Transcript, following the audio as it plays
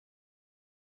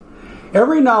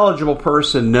Every knowledgeable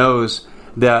person knows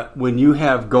that when you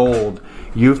have gold,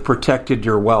 you've protected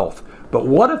your wealth. But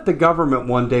what if the government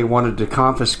one day wanted to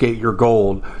confiscate your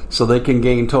gold so they can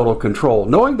gain total control,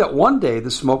 knowing that one day the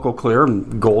smoke will clear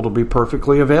and gold will be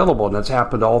perfectly available, and that's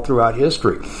happened all throughout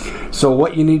history. So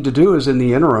what you need to do is, in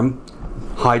the interim,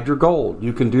 hide your gold.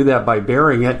 You can do that by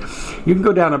burying it. You can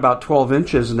go down about 12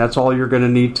 inches, and that's all you're going to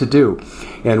need to do.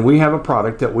 And we have a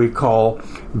product that we call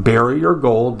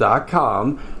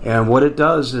buryyourgold.com, and what it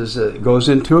does is it goes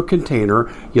into a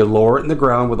container. You lower it in the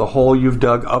ground with a hole you've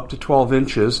dug up to 12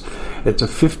 inches. It's a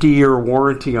 50-year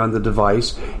warranty on the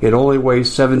device. It only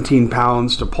weighs 17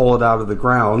 pounds to pull it out of the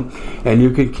ground, and you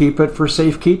can keep it for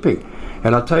safekeeping.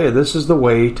 And I'll tell you, this is the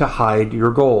way to hide your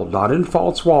gold, not in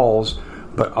false walls,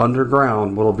 but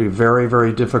underground. Will be very,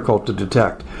 very difficult to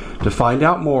detect. To find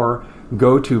out more,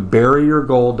 go to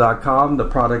buryyourgold.com. The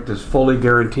product is fully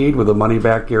guaranteed with a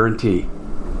money-back guarantee.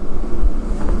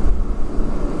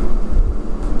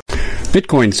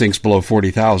 Bitcoin sinks below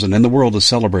 40,000, and the world is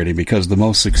celebrating because the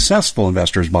most successful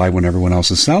investors buy when everyone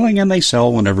else is selling, and they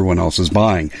sell when everyone else is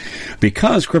buying.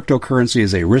 Because cryptocurrency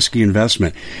is a risky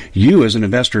investment, you as an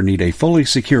investor need a fully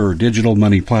secure digital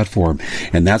money platform,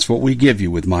 and that's what we give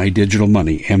you with My Digital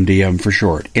Money, MDM for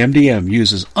short. MDM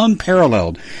uses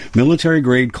unparalleled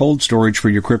military-grade cold storage for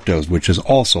your cryptos, which is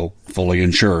also fully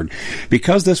insured.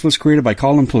 Because this was created by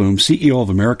Colin Plume, CEO of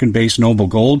American-based Noble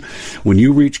Gold, when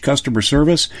you reach customer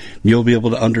service, you'll be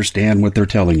able to understand what they're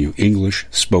telling you. English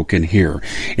spoken here.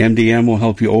 MDM will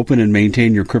help you open and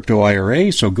maintain your crypto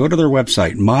IRA, so go to their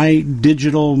website,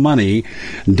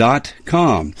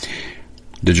 mydigitalmoney.com.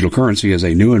 Digital currency is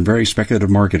a new and very speculative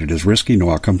market. It is risky.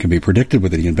 No outcome can be predicted.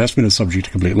 Whether the investment is subject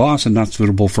to complete loss and not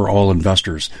suitable for all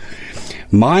investors.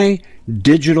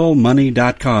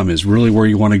 MyDigitalMoney.com is really where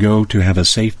you want to go to have a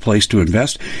safe place to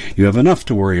invest. You have enough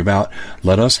to worry about.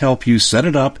 Let us help you set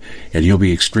it up, and you'll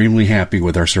be extremely happy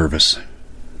with our service.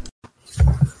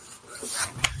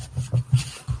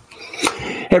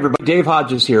 Hey everybody, Dave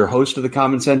Hodges here, host of the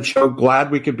Common Sense Show.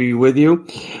 Glad we could be with you.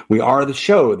 We are the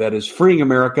show that is freeing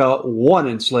America one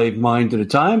enslaved mind at a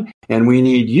time, and we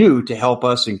need you to help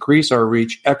us increase our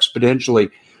reach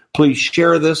exponentially. Please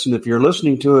share this, and if you're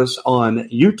listening to us on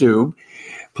YouTube,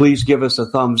 please give us a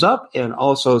thumbs up and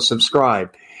also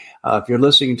subscribe. If you're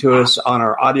listening to us on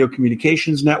our audio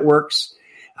communications networks,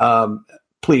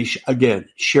 please, again,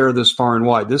 share this far and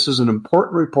wide. This is an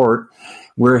important report.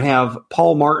 We have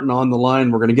Paul Martin on the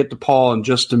line. We're going to get to Paul in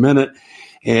just a minute,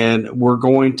 and we're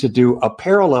going to do a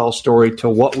parallel story to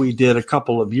what we did a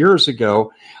couple of years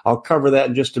ago. I'll cover that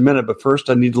in just a minute, but first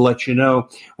I need to let you know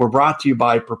we're brought to you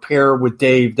by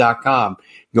preparewithdave.com.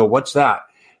 You go, what's that?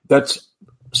 That's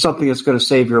something that's going to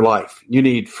save your life. You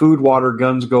need food, water,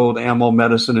 guns, gold, ammo,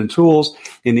 medicine, and tools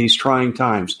in these trying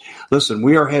times. Listen,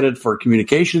 we are headed for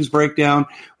communications breakdown.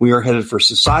 We are headed for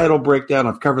societal breakdown.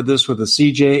 I've covered this with the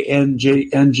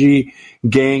CJNG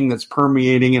gang that's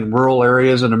permeating in rural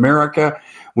areas in America.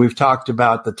 We've talked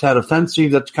about the Tet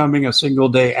Offensive that's coming, a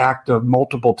single-day act of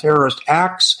multiple terrorist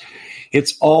acts.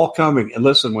 It's all coming. And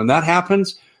listen, when that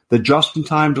happens, the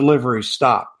just-in-time deliveries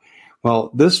stop.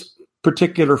 Well, this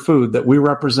particular food that we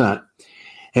represent,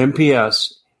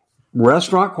 MPS,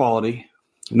 restaurant quality,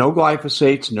 no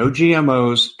glyphosates, no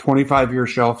GMOs, 25-year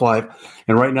shelf life,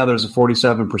 and right now there's a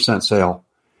 47% sale.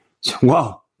 So,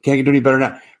 well, can't do any better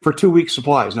than that. For 2 week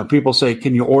supplies. Now, people say,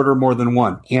 can you order more than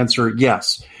one? Answer,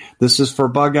 yes. This is for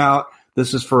bug out.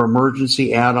 This is for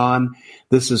emergency add-on.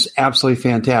 This is absolutely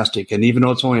fantastic. And even though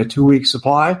it's only a 2 week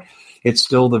supply, it's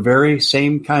still the very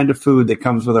same kind of food that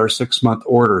comes with our 6-month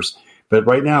orders. But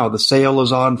right now, the sale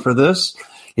is on for this,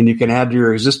 and you can add to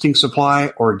your existing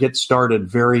supply or get started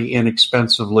very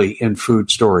inexpensively in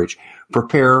food storage.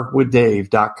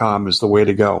 Preparewithdave.com is the way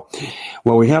to go.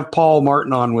 Well, we have Paul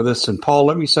Martin on with us. And Paul,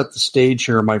 let me set the stage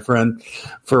here, my friend,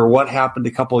 for what happened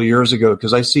a couple of years ago,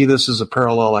 because I see this as a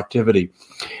parallel activity.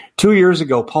 2 years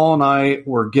ago, Paul and I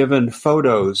were given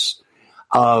photos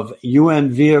of UN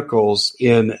vehicles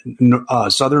in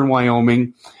southern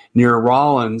Wyoming near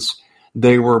Rawlins.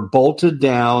 They were bolted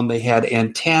down. They had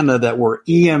antennae that were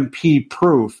EMP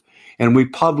proof, and we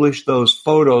published those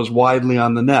photos widely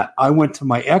on the net. I went to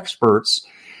my experts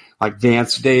like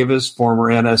Vance Davis,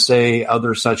 former NSA,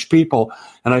 other such people,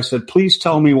 and I said, please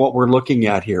tell me what we're looking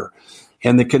at here.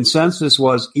 And the consensus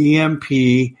was EMP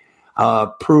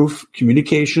proof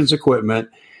communications equipment,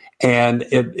 and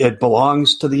it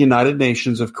belongs to the United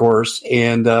Nations, of course,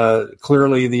 and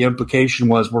clearly the implication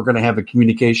was we're going to have a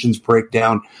communications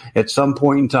breakdown at some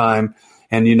point in time,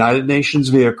 and the United Nations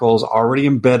vehicles already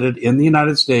embedded in the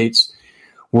United States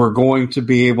were going to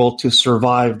be able to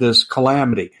survive this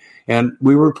calamity. And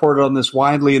we reported on this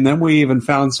widely, and then we even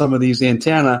found some of these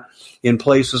antenna in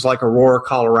places like Aurora,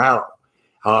 Colorado.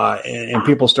 And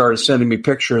people started sending me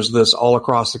pictures of this all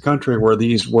across the country where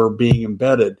these were being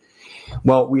embedded.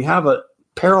 Well, we have a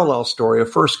parallel story, a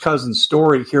first cousin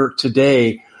story here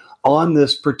today on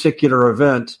this particular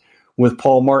event with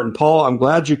Paul Martin. Paul, I'm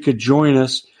glad you could join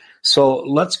us. So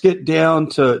let's get down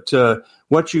to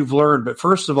what you've learned. But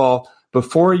first of all,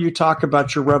 before you talk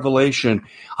about your revelation,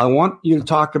 I want you to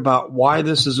talk about why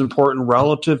this is important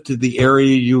relative to the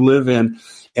area you live in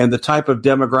and the type of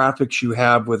demographics you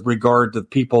have with regard to the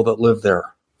people that live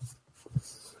there.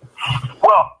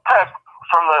 Well,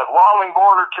 from the Wyoming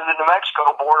border to the New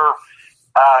Mexico border,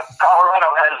 Colorado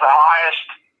has the highest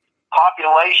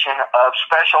population of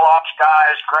special ops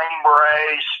guys, Green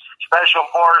Berets, Special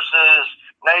Forces,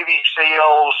 Navy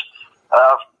SEALs,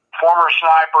 former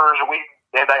snipers.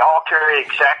 They all carry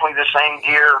exactly the same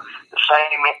gear, the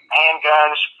same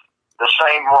handguns, the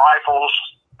same rifles,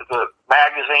 the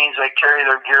magazines. They carry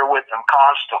their gear with them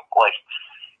constantly.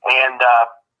 And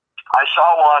I saw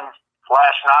one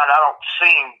last night. I don't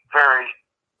see him very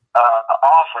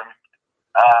often,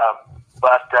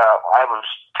 but I was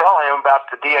telling him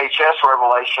about the DHS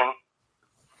revelation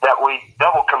that we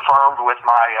double confirmed with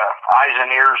my eyes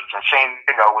and ears in San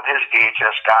Diego with his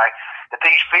DHS guy, that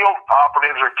these field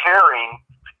operatives are carrying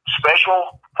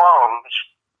special phones.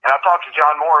 And I talked to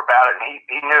John Moore about it, and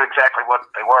he knew exactly what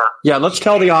they were. Yeah, let's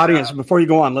tell the audience, before you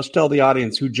go on, let's tell the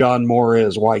audience who John Moore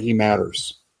is, why he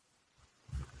matters.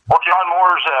 Well, John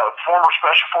Moore is a former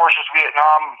Special Forces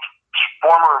Vietnam,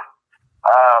 former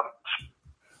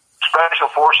Special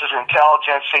Forces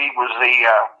Intelligence. He was the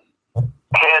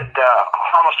head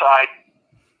homicide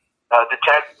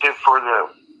detective for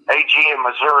the AG in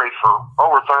Missouri for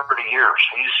over 30 years.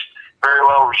 He's very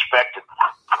well respected.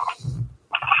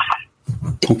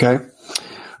 Okay.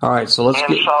 All right, so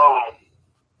So,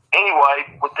 anyway,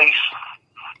 with these,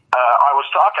 I was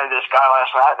talking to this guy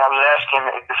last night, and I was asking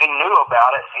if he knew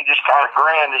about it. He just kind of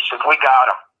grinned. He said, "We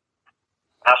got him."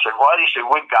 And I said, "What?" He said,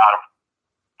 "We've got him."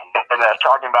 And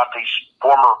talking about these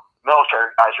former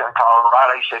military guys here in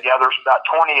Colorado, he said, "Yeah, there's about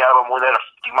 20 of them within a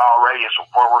 50-mile radius of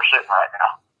where we're sitting right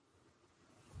now."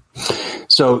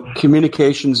 So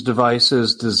communications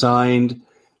devices designed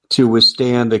to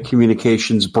withstand a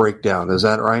communications breakdown. Is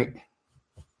that right?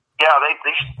 Yeah,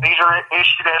 these are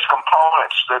issued as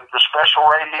components. The special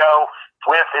radio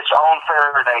with its own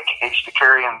Faraday cage to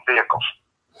carry in vehicles.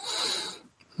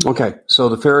 Okay, so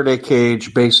the Faraday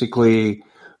cage basically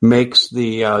makes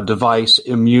the device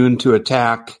immune to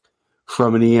attack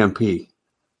from an EMP.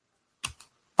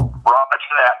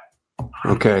 Roger that.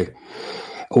 Okay.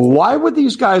 Why would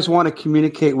these guys want to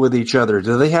communicate with each other?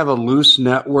 Do they have a loose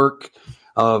network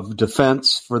of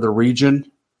defense for the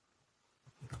region?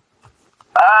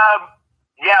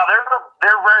 Yeah,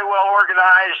 they're very well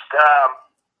organized.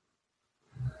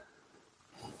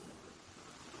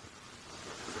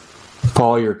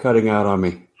 Paul, you're cutting out on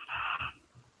me.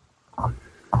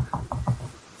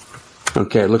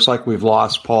 Okay, it looks like we've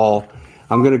lost Paul.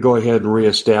 I'm going to go ahead and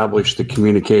reestablish the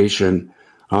communication.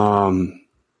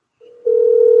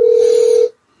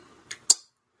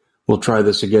 We'll try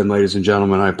this again, ladies and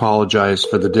gentlemen. I apologize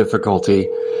for the difficulty.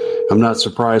 I'm not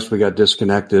surprised we got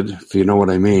disconnected, if you know what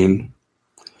I mean.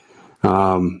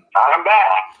 I'm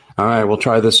back. All right, we'll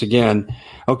try this again.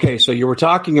 Okay, so you were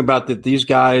talking about that these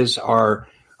guys are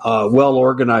well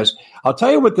organized. I'll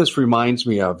tell you what this reminds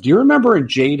me of. Do you remember in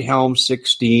Jade Helm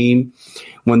 16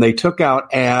 when they took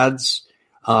out ads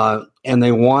and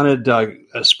they wanted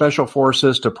special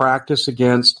forces to practice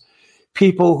against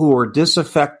people who were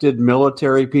disaffected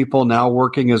military people now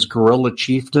working as guerrilla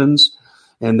chieftains,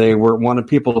 and they wanted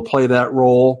people to play that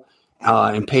role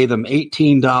and pay them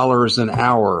 $18 an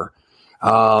hour.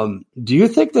 Do you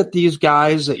think that these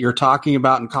guys that you're talking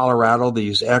about in Colorado,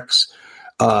 these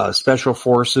special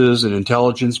forces and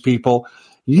intelligence people,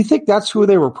 you think that's who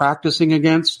they were practicing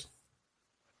against?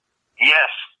 Yes.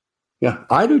 Yeah,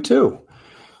 I do too.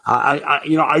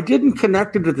 I didn't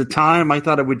connect it at the time. I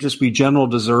thought it would just be general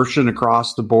desertion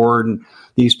across the board, and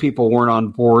these people weren't on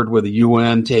board with a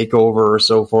UN takeover or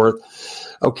so forth.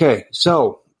 Okay,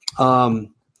 so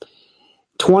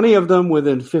 20 of them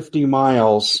within 50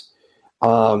 miles.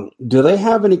 Do they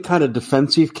have any kind of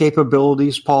defensive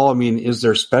capabilities, Paul? I mean, is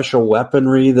there special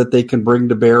weaponry that they can bring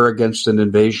to bear against an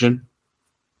invasion?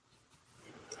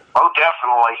 Oh,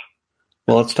 definitely.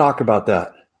 Well, let's talk about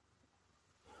that.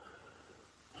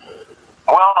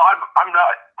 Well, I'm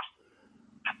not.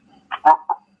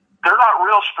 They're not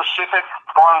real specific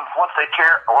on what they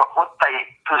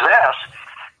possess,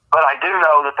 but I do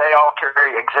know that they all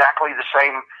carry exactly the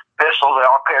same pistols. They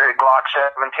all carry Glock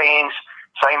 17s.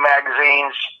 same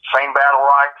magazines, same battle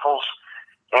rifles,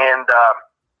 and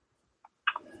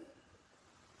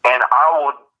I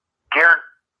would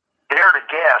dare to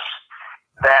guess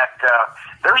that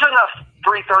there's enough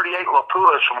 338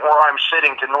 Lapuas from where I'm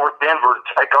sitting to North Denver to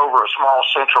take over a small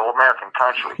Central American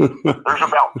country. There's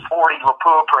about 40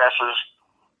 Lapua presses,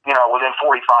 within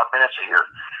 45 minutes of here.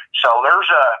 So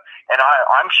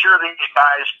I'm sure these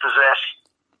guys possess,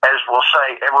 as we'll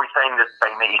say, everything that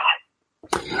they need.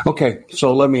 Okay,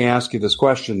 so let me ask you this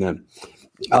question then.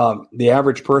 The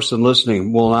average person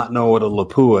listening will not know what a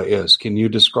Lapua is. Can you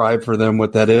describe for them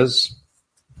what that is?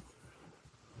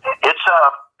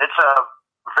 It's a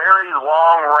very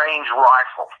long-range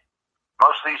rifle.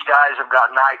 Most of these guys have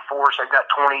got night force. They've got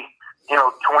 24,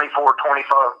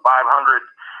 2500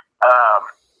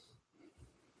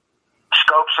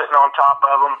 scopes sitting on top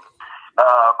of them.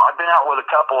 I've been out with a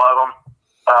couple of them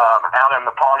out in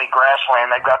the Pawnee grassland.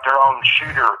 They've got their own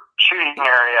shooting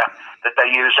area that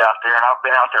they use out there, and I've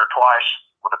been out there twice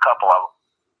with a couple of them.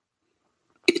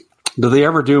 Do they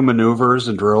ever do maneuvers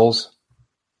and drills?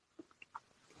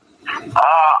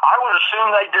 I would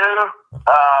assume they do.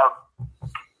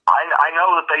 I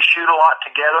know that they shoot a lot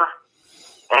together,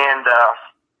 and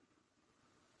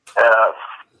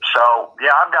so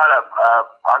yeah, I've got a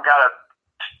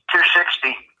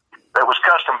 260 that was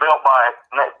custom built by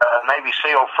a Navy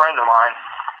SEAL friend of mine,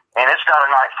 and it's got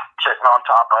a knife sitting on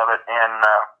top of it. And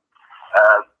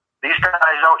these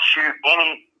guys don't shoot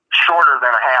any shorter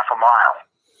than a half a mile,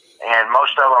 and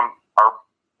most of them are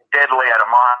deadly at a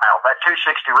mile. That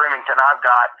 260 Remington I've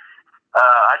got,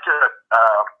 I took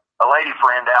a lady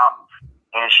friend out,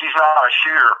 and she's not a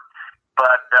shooter,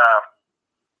 but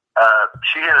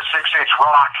she hit a 6-inch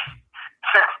rock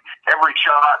every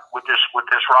shot with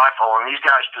this rifle, and these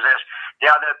guys possess.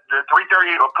 Yeah, the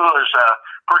 338 Lapua is a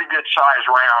pretty good size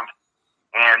round,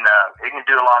 and it can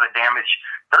do a lot of damage.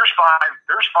 There's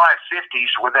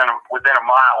 550s within a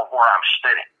mile of where I'm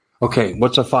sitting. Okay,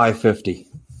 what's a 550?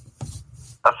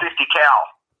 A 50 cal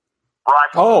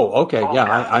rifle. Oh, okay,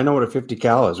 yeah, I know what a 50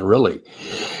 cal is. Really,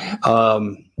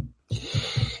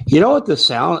 you know what this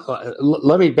sound?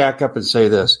 Let me back up and say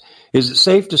this. Is it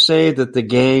safe to say that the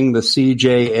gang, the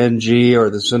CJNG or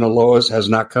the Sinaloas, has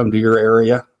not come to your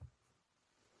area?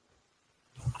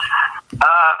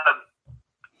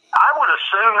 I would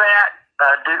assume that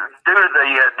due to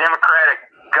the Democratic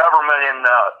government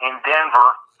in Denver.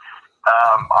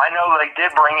 I know they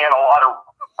did bring in a lot of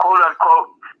quote-unquote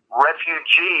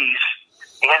refugees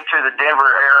into the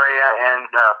Denver area and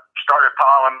started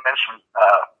piling in some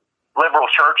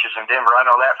liberal churches in Denver. I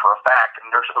know that for a fact,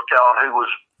 and there's no telling who was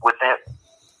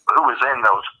in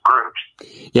those groups.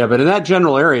 Yeah, but in that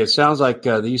general area, it sounds like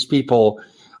these people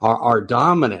are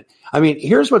dominant. I mean,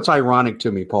 here's what's ironic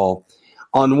to me, Paul.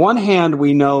 On one hand,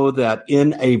 we know that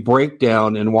in a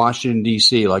breakdown in Washington,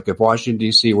 D.C., like if Washington,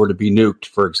 D.C. were to be nuked,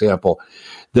 for example,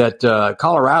 that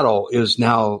Colorado is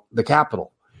now the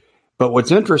capital. But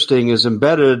what's interesting is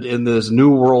embedded in this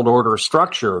New World Order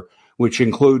structure, which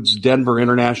includes Denver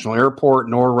International Airport,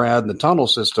 NORAD, and the tunnel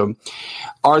system,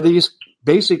 are these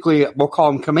basically, we'll call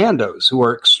them commandos, who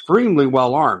are extremely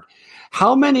well armed.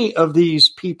 How many of these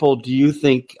people do you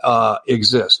think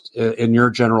exist in your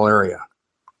general area?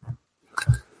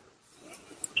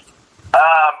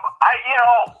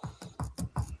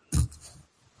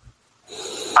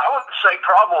 I would say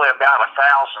probably about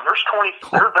 1,000.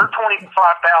 They're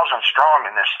 25,000 strong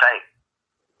in this state.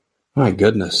 My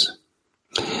goodness.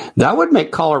 That would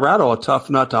make Colorado a tough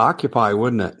nut to occupy,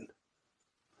 wouldn't it?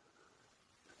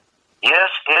 Yes,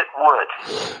 it would.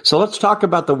 So let's talk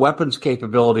about the weapons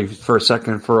capability for a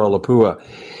second for a Lapua.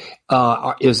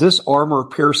 Is this armor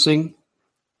piercing?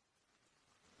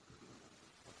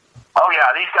 Oh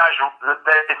yeah, these guys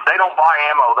they don't buy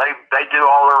ammo. They do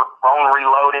all their own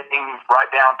reloading right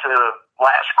down to the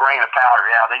last grain of powder.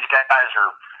 Yeah, these guys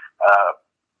are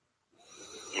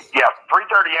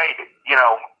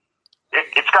 338.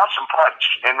 It's got some punch,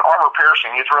 and armor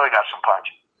piercing. It's really got some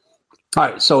punch. All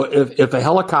right. So if a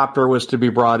helicopter was to be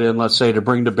brought in, let's say, to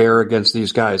bring to bear against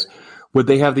these guys, would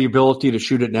they have the ability to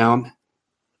shoot it down?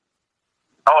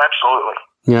 Oh, absolutely.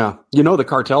 Yeah. The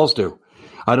cartels do.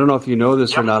 I don't know if you know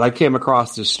this or not. I came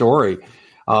across this story.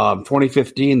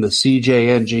 2015, the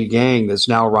CJNG gang that's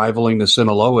now rivaling the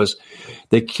Sinaloas,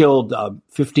 they killed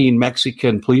 15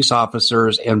 Mexican police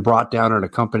officers and brought down an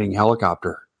accompanying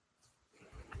helicopter.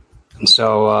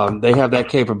 So they have that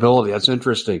capability. That's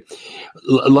interesting.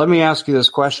 Let me ask you this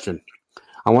question.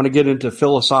 I want to get into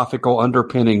philosophical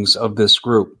underpinnings of this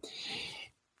group.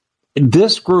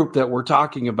 This group that we're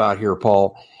talking about here,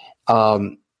 Paul,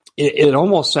 it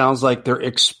almost sounds like they're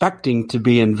expecting to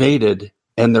be invaded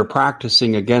and they're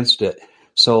practicing against it.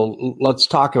 So let's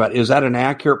talk about, is that an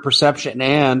accurate perception,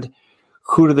 and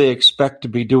who do they expect to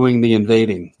be doing the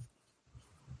invading?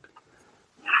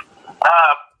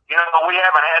 We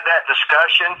haven't had that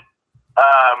discussion.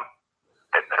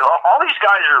 All these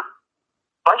guys are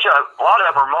a lot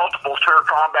of them are multiple tour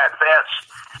combat vets.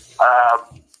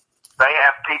 They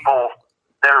have people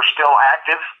that are still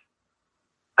active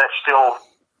that still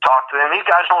talk to them. These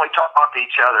guys only talk to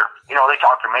each other. They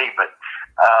talk to me, but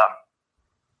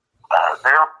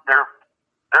their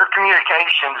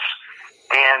communications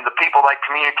and the people they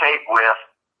communicate with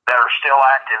that are still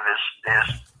active is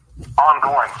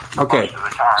ongoing. Okay, most of the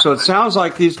time. So it sounds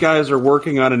like these guys are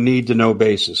working on a need-to-know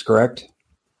basis, correct?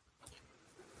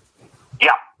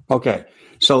 Yeah. Okay,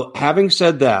 so having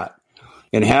said that,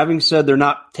 and having said they're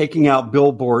not taking out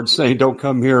billboards saying, don't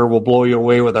come here, we'll blow you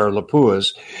away with our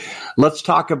Lapuas, let's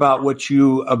talk about what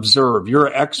you observe. You're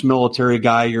an ex-military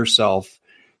guy yourself.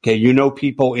 Okay, you know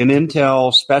people in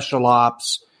intel, special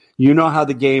ops. You know how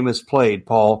the game is played,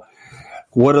 Paul.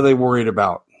 What are they worried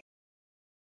about?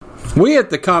 We at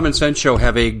the Common Sense Show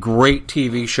have a great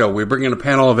TV show. We bring in a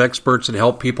panel of experts and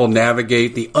help people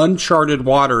navigate the uncharted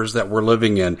waters that we're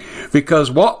living in.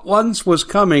 Because what once was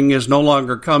coming is no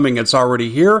longer coming. It's already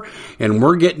here, and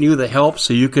we're getting you the help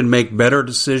so you can make better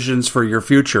decisions for your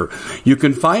future. You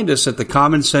can find us at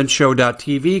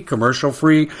thecommonsenseshow.tv,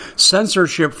 commercial-free,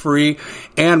 censorship-free,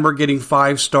 and we're getting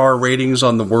 5-star ratings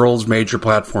on the world's major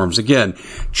platforms. Again,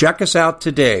 check us out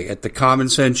today at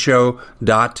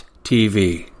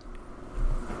thecommonsenseshow.tv.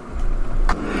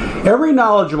 Every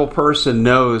knowledgeable person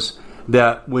knows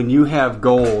that when you have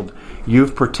gold,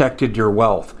 you've protected your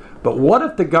wealth. But what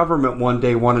if the government one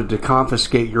day wanted to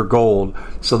confiscate your gold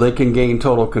so they can gain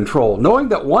total control, knowing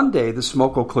that one day the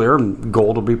smoke will clear and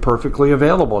gold will be perfectly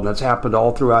available, and that's happened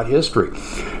all throughout history.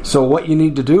 So what you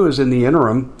need to do is, in the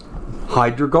interim,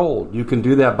 hide your gold. You can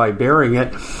do that by burying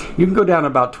it. You can go down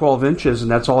about 12 inches, and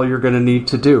that's all you're going to need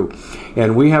to do.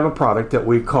 And we have a product that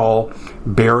we call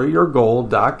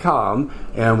buryyourgold.com,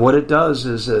 and what it does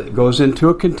is it goes into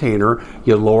a container.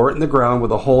 You lower it in the ground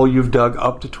with a hole you've dug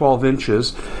up to 12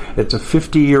 inches. It's a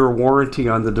 50-year warranty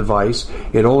on the device.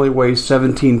 It only weighs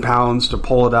 17 pounds to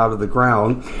pull it out of the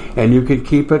ground, and you can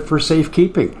keep it for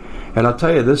safekeeping. And I'll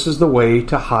tell you, this is the way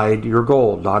to hide your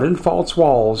gold, not in false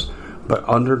walls, but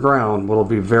underground. Will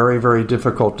be very, very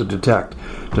difficult to detect.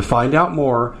 To find out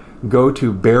more, go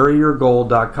to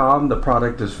buryyourgold.com. The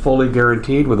product is fully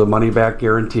guaranteed with a money-back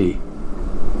guarantee.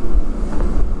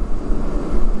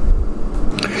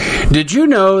 Did you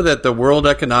know that the World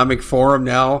Economic Forum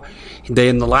now,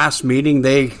 in the last meeting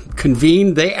they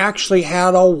convened, they actually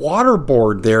had a water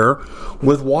board there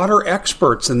with water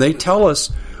experts, and they tell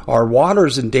us our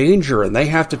water's in danger and they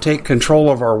have to take control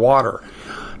of our water.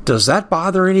 Does that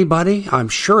bother anybody? I'm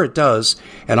sure it does.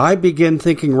 And I begin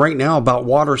thinking right now about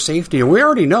water safety. And we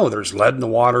already know there's lead in the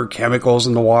water, chemicals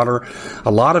in the water.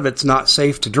 A lot of it's not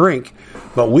safe to drink.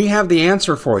 But we have the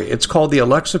answer for you. It's called the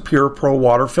Alexa Pure Pro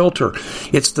Water Filter.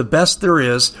 It's the best there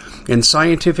is, and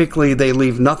scientifically they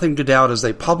leave nothing to doubt as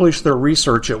they publish their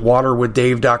research at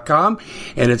waterwithdave.com,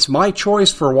 and it's my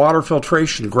choice for water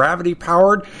filtration. Gravity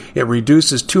powered, it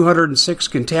reduces 206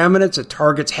 contaminants, it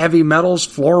targets heavy metals,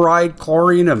 fluoride,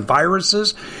 chlorine, and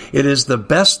viruses. It is the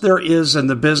best there is in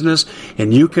the business,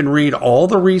 and you can read all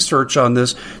the research on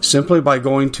this simply by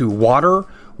going to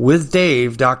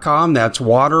waterwithdave.com. That's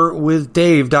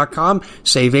waterwithdave.com.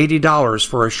 Save $80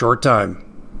 for a short time.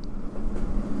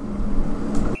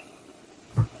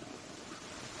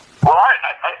 Well,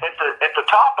 at the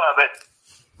top of it,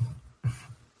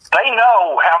 they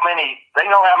know how many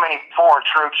foreign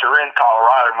troops are in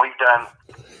Colorado, and we've done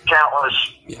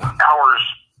countless hours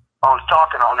on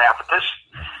talking on that. But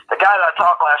the guy that I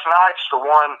talked last night is the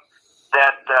one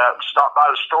that stopped by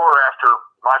the store after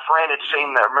my friend had seen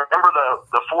remember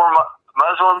the four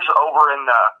Muslims over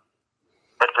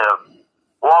at the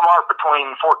Walmart between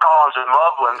Fort Collins and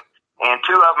Loveland, and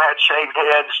two of them had shaved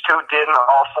heads, two didn't,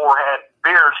 all four had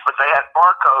beards, but they had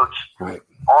barcodes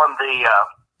on the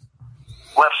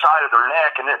left side of their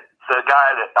neck. And the guy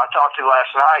that I talked to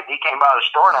last night, he came by the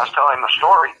store and I was telling him the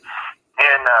story,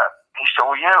 and he said,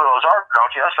 "Well, you know who those are,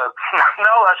 don't you?" I said,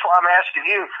 "No, that's why I'm asking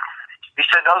you." He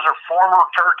said, "Those are former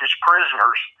Turkish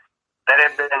prisoners that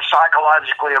have been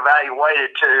psychologically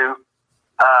evaluated to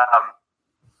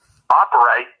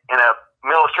operate in a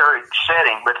military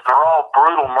setting, but they're all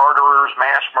brutal murderers,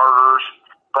 mass murderers.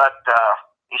 But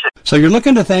He said, so you're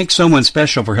looking to thank someone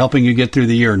special for helping you get through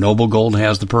the year. Noble Gold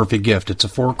has the perfect gift. It's a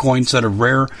 4-coin set of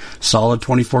rare, solid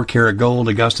 24-karat gold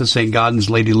Augusta St. Gaudens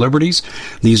Lady Liberties.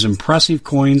 These impressive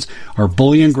coins are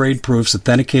bullion-grade proofs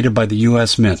authenticated by the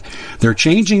U.S. Mint. They're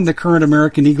changing the current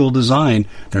American Eagle design.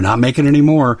 They're not making any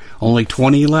more. Only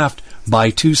 20 left.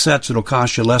 Buy 2 sets. It'll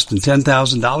cost you less than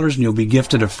 $10,000, and you'll be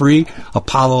gifted a free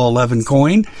Apollo 11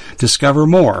 coin. Discover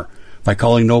more by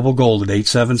calling Noble Gold at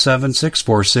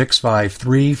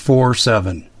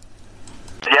 877-646-5347.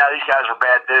 yeah, these guys are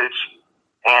bad dudes.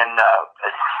 And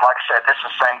like I said, this is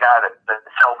the same guy that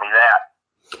told me that.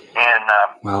 And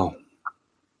Wow.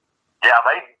 yeah,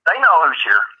 they know who's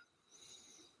here.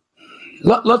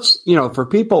 Let's, for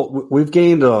people, we've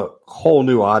gained a whole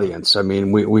new audience. I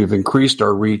mean, we've increased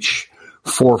our reach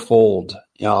 4-fold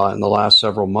in the last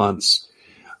several months.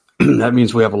 That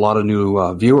means we have a lot of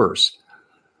new viewers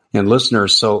and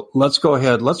listeners. So let's go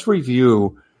ahead. Let's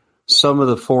review some of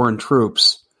the foreign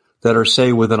troops that are,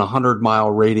 say, within a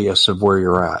 100-mile radius of where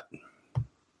you're at.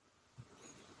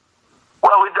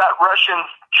 Well, we've got Russian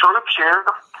troops here.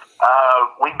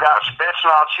 We've got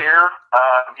Spetsnaz here.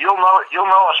 You'll know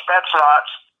a Spetsnaz.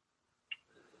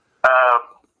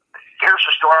 Here's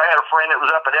the story. I had a friend that was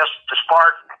up at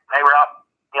Spartan. They were out,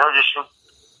 just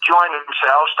enjoying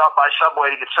themselves, stopped by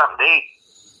Subway to get something to eat.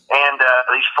 And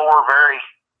these 4 very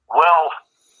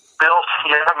well-built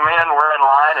young men were in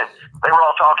line, and they were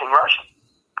all talking Russian.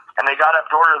 And they got up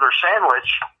to order their sandwich,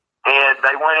 and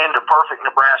they went into perfect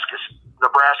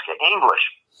Nebraska English.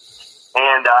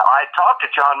 And I talked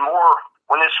to John Moore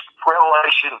when this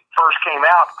revelation first came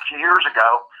out a few years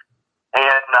ago,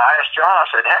 and I asked John, I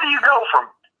said, how do you go from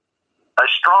a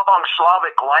strong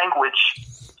Slavic language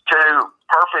to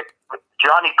perfect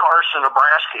Johnny Carson,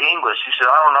 Nebraska English? He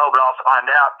said, I don't know, but I'll find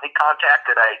out. He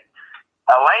contacted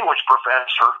a language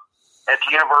professor at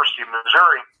the University of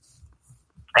Missouri,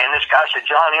 and this guy said,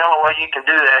 John, the only way you can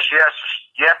do this, you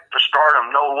have to start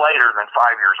them no later than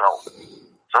 5 years old.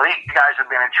 So these guys have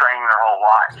been in training their whole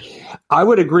lives. I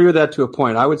would agree with that to a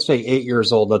point. I would say 8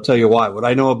 years old. I'll tell you why. What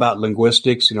I know about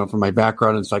linguistics, from my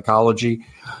background in psychology,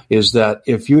 is that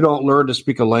if you don't learn to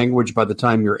speak a language by the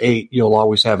time you're 8, you'll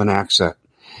always have an accent.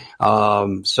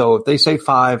 So if they say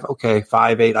 5, okay,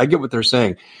 5, 8, I get what they're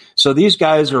saying. So these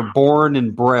guys are born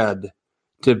and bred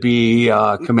to be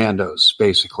commandos,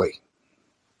 basically.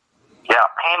 Yeah,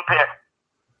 handpicked.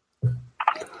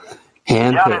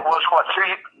 Handpicked. Yeah, it was,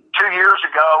 2 years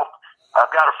ago.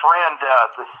 I've got a friend,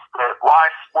 that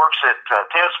wife works at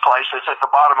Ted's place. It's at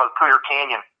the bottom of the Cooter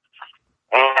Canyon.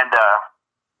 And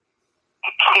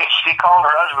she called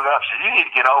her husband up and said, you need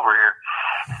to get over here.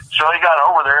 So he got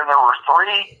over there, and there were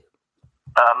 3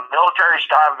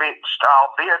 military-style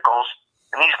vehicles,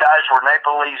 and these guys were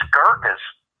Nepalese Gurkhas.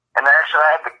 And they actually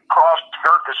had the crossed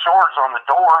Gurkha swords on the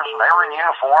doors, and they were in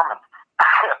uniform, and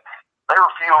they were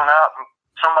fueling up, and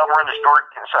some of them were in the store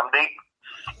getting something to eat.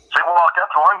 So he walked up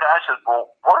to one guy and said,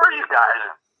 well, what are you guys?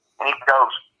 And he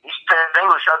goes, he said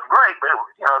English wasn't great, but it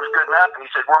was good enough. And he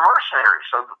said, we're mercenaries.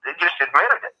 So they just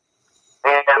admitted it.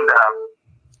 And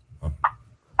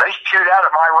they shoot out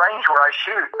at my range where I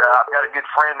shoot. I've got a good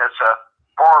friend that's a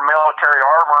former military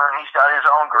armor, and he's got his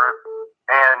own group.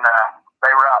 And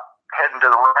they were out heading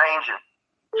to the range. And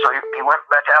so he went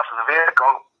back out to the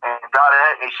vehicle and got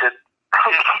in it. And he said,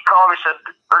 he called me and said,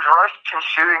 there's Russians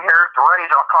shooting here at the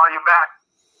range. I'll call you back.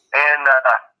 And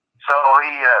so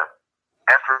he,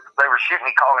 after they were shooting,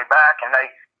 he called me back. And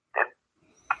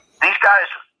these guys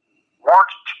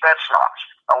weren't Spetsnaz.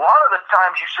 A lot of the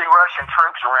times you see Russian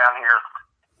troops around here,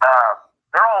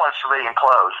 they're all in civilian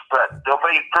clothes, but there'll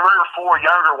be 3 or 4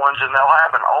 younger ones, and they'll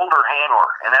have an older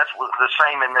handler, and that's the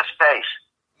same in this case.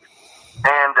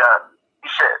 And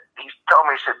he told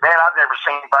me, he said, man, I've never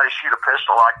seen anybody shoot a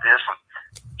pistol like this. And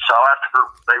so after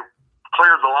they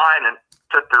cleared the line and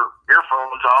took their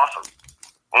earphones off,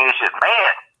 and he said,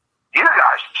 man, you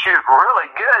guys shoot really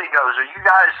good. He goes, are you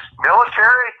guys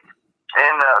military?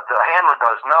 And the handler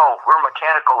goes, no, we're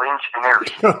mechanical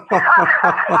engineers.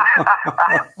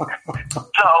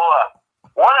 So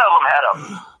one of them had a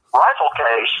rifle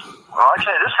case. Well, I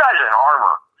said, this guy's in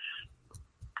armor.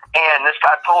 And this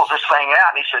guy pulls this thing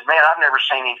out, and he said, man, I've never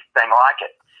seen anything like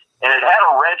it. And it had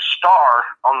a red star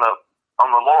on the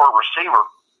lower receiver.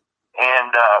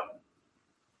 And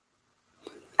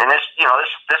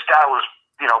this guy was,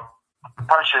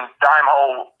 punching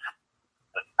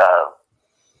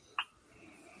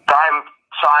dime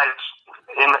size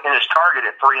in his target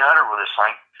at 300 with this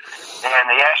thing. And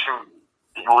they asked him,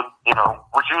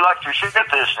 would you like to shoot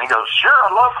this? And he goes, sure,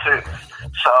 I'd love to.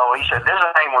 So he said, this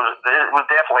thing was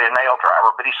definitely a nail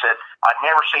driver, but he said, I'd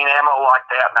never seen ammo like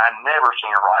that, and I'd never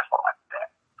seen a rifle like that.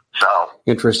 So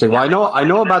interesting. Well, I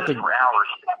know about the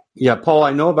Paul.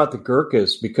 I know about the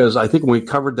Gurkhas because I think when we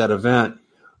covered that event,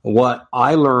 what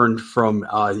I learned from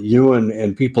you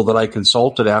and people that I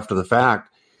consulted after the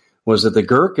fact was that the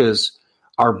Gurkhas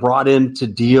are brought in to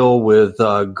deal with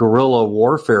guerrilla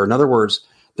warfare. In other words,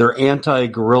 they're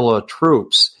anti-guerrilla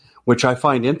troops, which I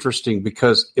find interesting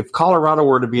because if Colorado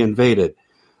were to be invaded,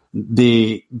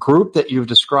 the group that you've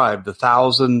described, the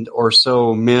 1,000 or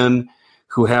so men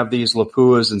who have these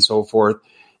Lapuas and so forth,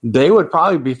 they would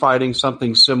probably be fighting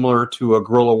something similar to a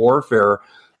guerrilla warfare,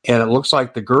 and it looks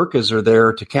like the Gurkhas are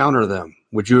there to counter them.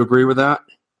 Would you agree with that?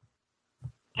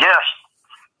 Yes.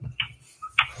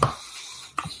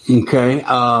 Okay.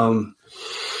 How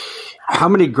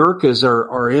many Gurkhas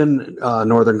are in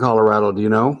northern Colorado? Do you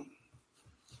know?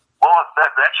 Well,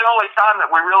 that's the only time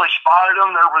that we really spotted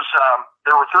them.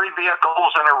 There were 3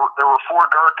 vehicles, and there were 4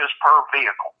 Gurkhas per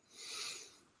vehicle.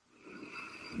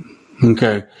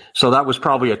 Okay, so that was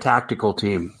probably a tactical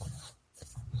team.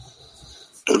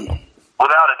 Without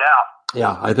a doubt.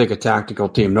 Yeah, I think a tactical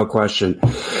team, no question.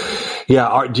 Yeah,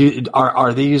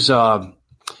 are these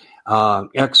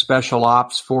ex-special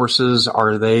ops forces?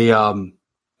 Are they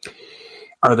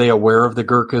aware of the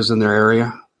Gurkhas in their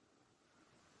area?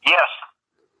 Yes.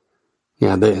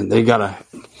 Yeah, they got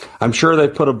I'm sure they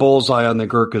put a bullseye on the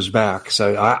Gurkhas' back.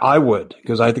 So I would,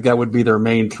 because I think that would be their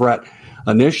main threat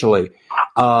initially.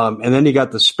 And then you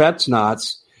got the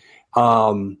Spetsnaz.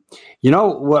 You know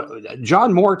what?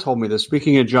 John Moore told me this.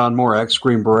 Speaking of John Moore,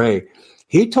 ex-Green Beret,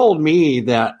 he told me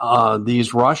that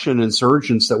these Russian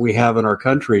insurgents that we have in our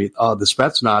country, the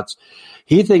Spetsnaz,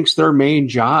 he thinks their main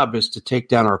job is to take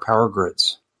down our power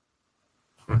grids.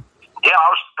 Yeah, I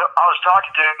was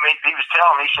talking to him. He was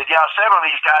telling me, he said, yeah, 7 of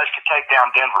these guys could take down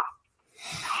Denver.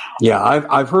 Yeah,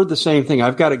 I've heard the same thing.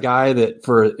 I've got a guy that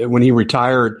when he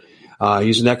retired,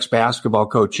 he's an ex-basketball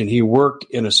coach, and he worked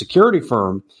in a security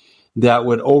firm that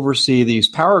would oversee these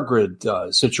power grid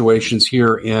situations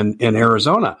here in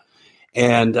Arizona.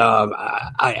 And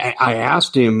I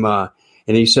asked him, and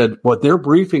he said what their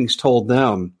briefings told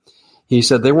them. He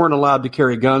said they weren't allowed to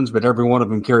carry guns, but every one of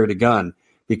them carried a gun.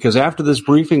 Because after this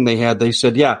briefing they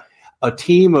said, yeah, a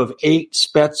team of 8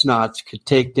 Spetsnaz could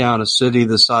take down a city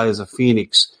the size of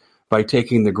Phoenix by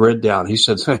taking the grid down. He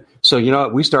said, so you know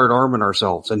what? We started arming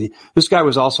ourselves. And this guy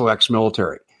was also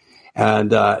ex-military.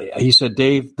 And he said,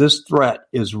 Dave, this threat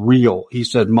is real. He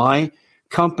said, my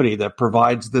company that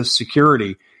provides this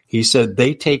security, he said,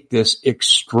 they take this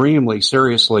extremely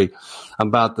seriously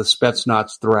about the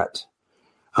Spetsnaz threat.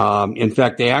 In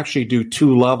fact, they actually do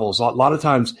 2 levels. A lot of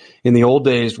times in the old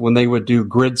days when they would do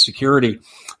grid security,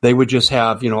 they would just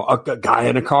have, a guy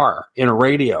in a car, in a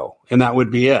radio, and that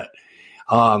would be it.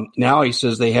 Now he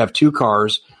says they have 2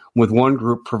 cars with one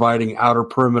group providing outer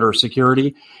perimeter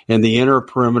security and the inner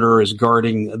perimeter is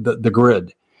guarding the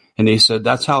grid. And he said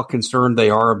that's how concerned they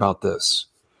are about this.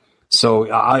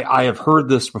 So I have heard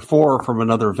this before from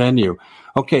another venue.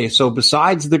 Okay, so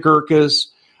besides the Gurkhas,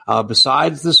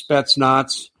 besides the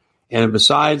Spetsnaz, and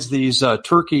besides these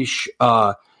Turkish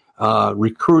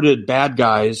recruited bad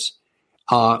guys,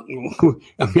 I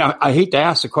hate to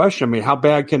ask the question. I mean, how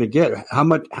bad can it get?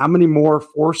 How many more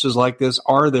forces like this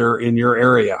are there in your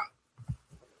area?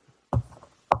 I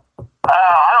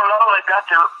don't know.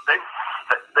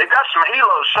 They've got some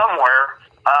helos somewhere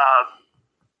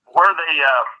where the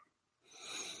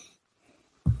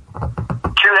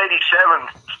 287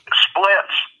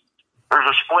 splits. There's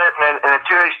a split, and a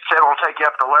 287 will take you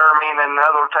up to Laramie, and then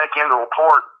another will take you into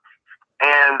LaPorte.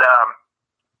 And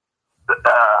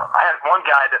I had one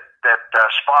guy that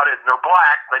spotted, they're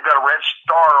black, they've got a red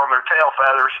star on their tail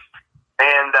feathers,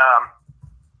 and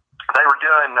they were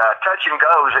doing touch and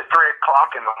goes at 3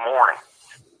 o'clock in the morning.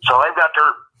 So they've got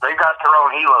their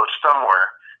own helos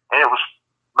somewhere. And it was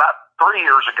about 3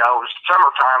 years ago, it was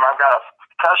summertime. I've got a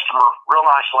customer, real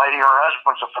nice lady, her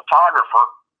husband's a photographer,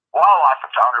 wildlife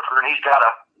photographer, and he's got a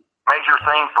major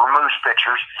thing for moose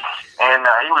pictures. And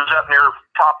he was up near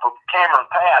top of Cameron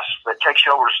Pass that takes you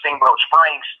over to Steamboat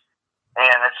Springs.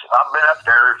 And I've been up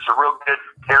there. It's a real good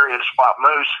area to spot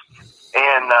moose.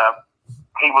 And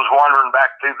he was wandering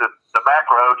back through the back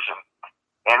roads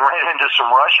and ran into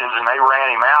some Russians, and they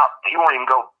ran him out. He won't even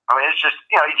go. I mean, it's just,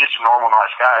 he's just a normal, nice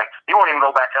guy. He won't even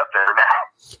go back up there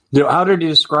now. How did you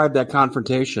describe that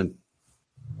confrontation?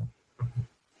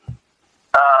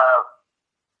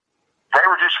 They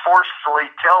were just forcefully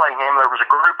telling him there was a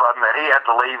group of them that he had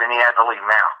to leave, and he had to leave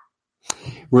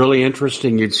now. Really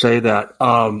interesting you'd say that.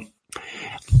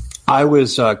 I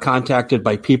was contacted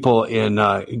by people in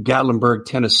Gatlinburg,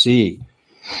 Tennessee,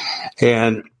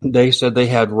 And they said they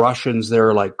had Russians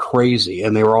there like crazy,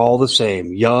 and they were all the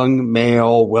same. Young,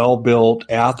 male,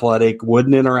 well-built, athletic,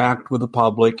 wouldn't interact with the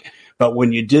public. But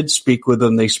when you did speak with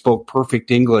them, they spoke perfect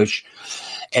English.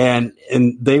 And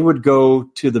they would go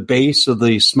to the base of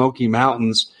the Smoky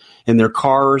Mountains, and their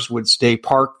cars would stay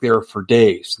parked there for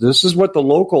days. This is what the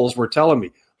locals were telling me.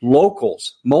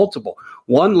 Locals, multiple.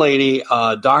 One lady,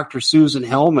 Dr. Susan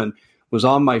Hellman, was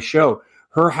on my show.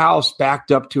 Her house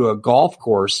backed up to a golf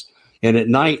course, and at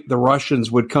night the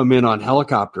Russians would come in on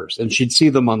helicopters, and she'd see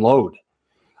them unload.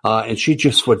 And she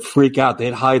just would freak out.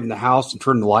 They'd hide in the house and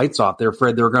turn the lights off. They're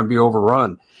afraid they were going to be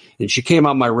overrun. And she came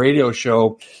on my radio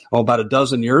show about a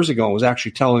dozen years ago and was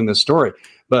actually telling this story.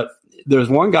 But there's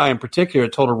one guy in particular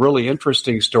that told a really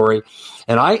interesting story.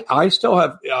 And I still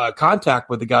have contact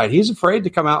with the guy. He's afraid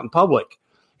to come out in public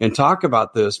and talk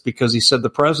about this because he said the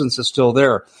presence is still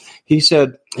there. He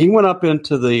said he went up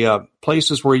into the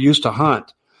places where he used to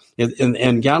hunt.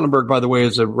 And Gatlinburg, by the way,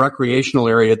 is a recreational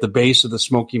area at the base of the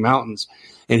Smoky Mountains.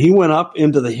 And he went up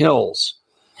into the hills,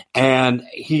 and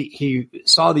he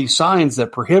saw these signs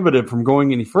that prohibited from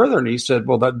going any further. And he said,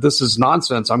 well, this is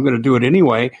nonsense. I'm going to do it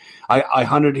anyway. I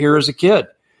hunted here as a kid.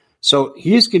 So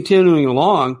he's continuing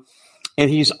along, and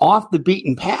he's off the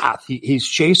beaten path. He's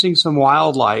chasing some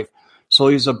wildlife. So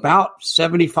he's about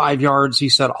 75 yards, he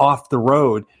said, off the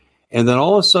road. And then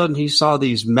all of a sudden he saw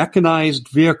these mechanized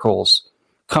vehicles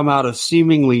come out of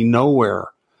seemingly nowhere.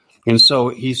 And so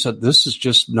he said, this is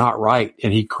just not right.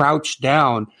 And he crouched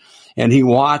down and he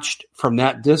watched from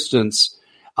that distance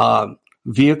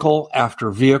vehicle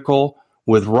after vehicle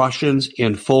with Russians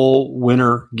in full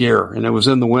winter gear. And it was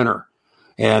in the winter,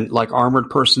 and like armored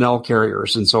personnel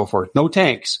carriers and so forth. No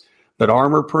tanks, but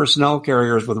armored personnel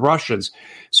carriers with Russians.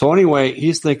 So anyway,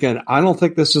 he's thinking, I don't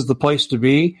think this is the place to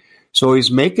be. So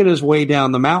he's making his way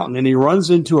down the mountain, and he runs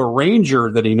into a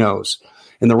ranger that he knows.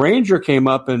 And the ranger came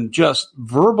up and just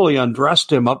verbally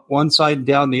undressed him up one side and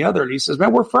down the other. And he says,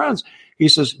 man, we're friends. He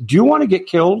says, do you want to get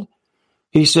killed?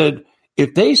 He said,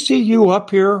 if they see you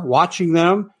up here watching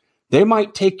them, they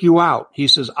might take you out. He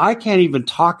says, I can't even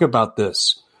talk about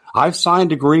this. I've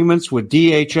signed agreements with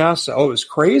DHS. Oh, it was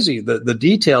crazy, the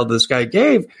detail this guy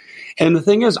gave. And the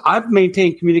thing is, I've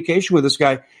maintained communication with this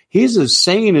guy. He's as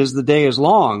sane as the day is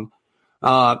long.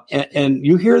 And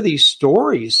you hear these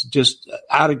stories just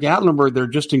out of Gatlinburg. They're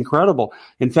just incredible.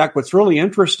 In fact, what's really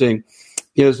interesting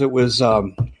is it was,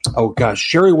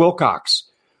 Sherry Wilcox,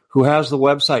 who has the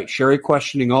website, Sherry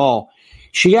Questioning All.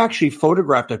 She actually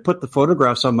photographed, I put the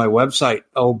photographs on my website,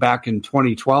 back in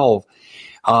 2012,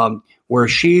 where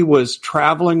she was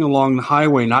traveling along the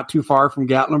highway not too far from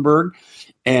Gatlinburg,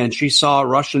 and she saw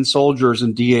Russian soldiers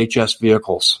in DHS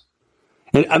vehicles.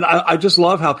 And I just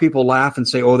love how people laugh and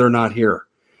say, oh, they're not here.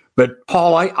 But,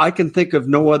 Paul, I can think of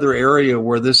no other area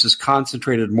where this is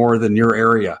concentrated more than your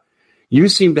area. You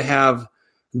seem to have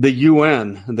the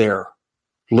UN there,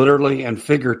 literally and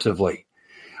figuratively.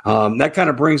 That kind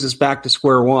of brings us back to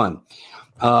square one.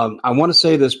 I want to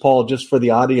say this, Paul, just for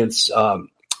the audience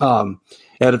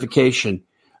edification.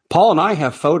 Paul and I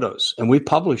have photos, and we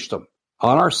published them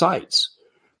on our sites.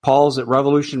 Paul's at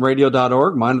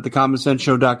revolutionradio.org, mine at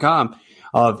thecommonsensshow.com.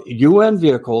 Of UN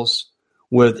vehicles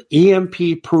with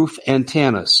EMP-proof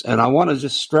antennas. And I want to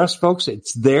just stress, folks,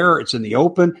 it's there. It's in the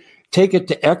open. Take it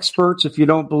to experts if you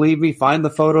don't believe me. Find the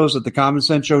photos at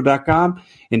thecommonsensshow.com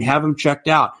and have them checked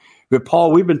out. But,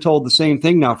 Paul, we've been told the same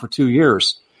thing now for 2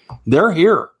 years. They're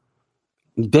here.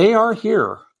 They are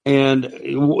here. And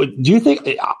do you think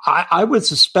 – I would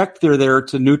suspect they're there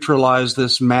to neutralize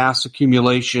this mass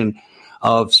accumulation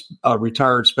of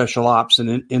retired special ops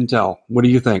and intel. What do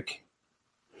you think?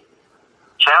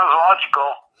 Sounds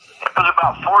logical. It was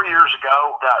about 4 years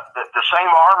ago that the same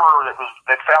armorer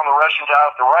that found the Russians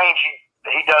out at the range,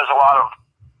 he does a lot of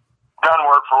gun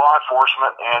work for law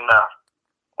enforcement, and a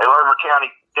Larimer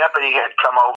County deputy had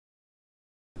come over.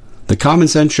 The Common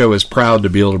Sense Show is proud to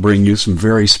be able to bring you some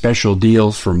very special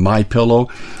deals from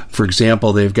MyPillow. For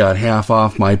example, they've got half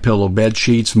off MyPillow bed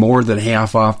sheets, more than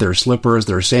half off their slippers,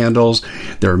 their sandals,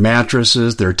 their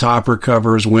mattresses, their topper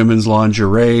covers, women's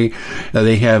lingerie.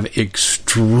 They have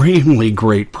extremely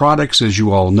great products, as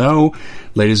you all know.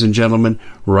 Ladies and gentlemen,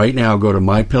 right now go to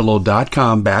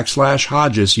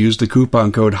mypillow.com/Hodges. Use the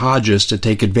coupon code Hodges to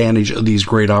take advantage of these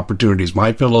great opportunities.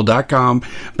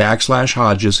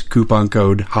 mypillow.com/Hodges, coupon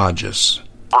code Hodges.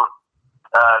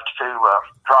 To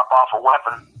drop off a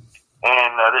weapon,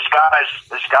 and this guy's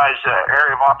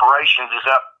area of operations is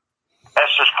up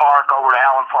Estes Park over to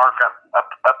Allen Park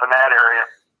up in that area,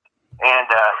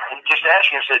 and he just asked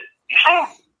me, I said, "You seen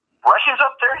Russians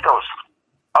up there?" He goes,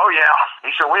 "Oh, yeah."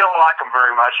 He said, "We don't like them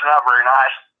very much. They're not very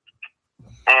nice."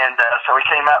 And so he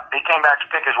came back to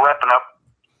pick his weapon up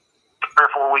 3 or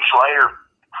 4 weeks later,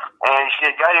 and he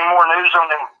said, "Got any more news on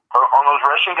them, on those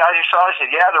Russian guys you saw?" I said,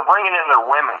 "Yeah, they're bringing in their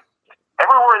women.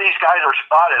 Everywhere these guys are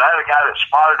spotted." I had a guy that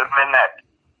spotted them in that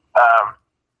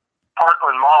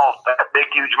Parkland Mall, that big,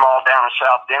 huge mall down in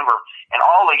South Denver, and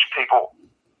all these people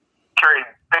carry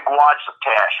big wads of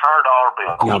cash, $100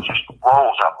 bills, Yep. just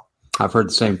rolls of them. I've heard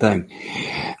the same thing.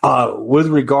 With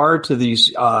regard to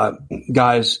these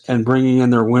guys and bringing in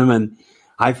their women,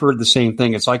 I've heard the same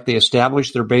thing. It's like they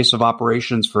establish their base of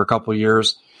operations for a couple of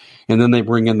years, and then they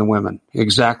bring in the women.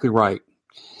 Exactly right.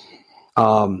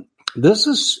 This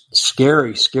is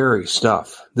scary, scary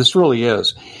stuff. This really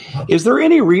is. Is there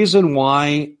any reason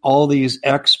why all these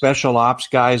ex-special ops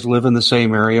guys live in the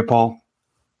same area, Paul?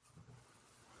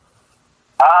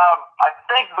 I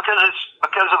think because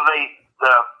of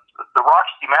the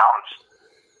Rocky Mountains.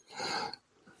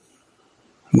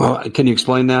 Well, can you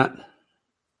explain that?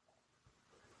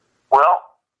 Well,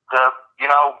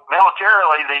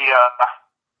 militarily,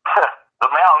 the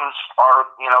mountains are,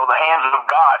 the hands of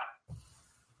God.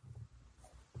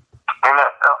 And,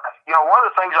 one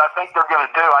of the things I think they're going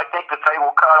to do, I think that they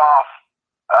will cut off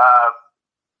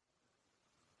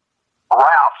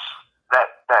routes that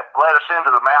led us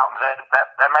into the mountains.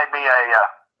 That may be a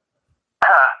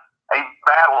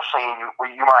battle scene,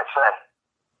 you might say.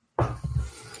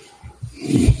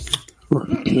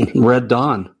 Red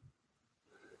Dawn.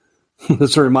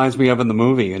 This reminds me of in the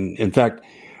movie. And in fact,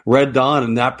 Red Dawn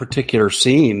in that particular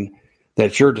scene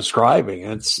that you're describing,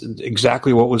 it's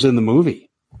exactly what was in the movie.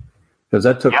 Because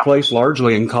that took place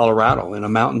largely in Colorado, in a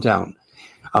mountain town.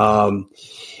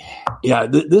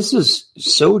 This is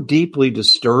so deeply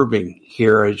disturbing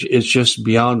here. It's just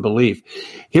beyond belief.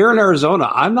 Here in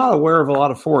Arizona, I'm not aware of a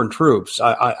lot of foreign troops.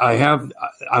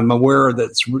 I'm aware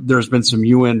that there's been some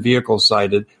UN vehicles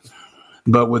sighted.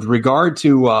 But with regard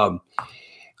to our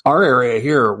area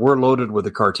here, we're loaded with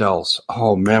the cartels.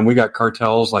 Oh, man, we got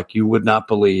cartels like you would not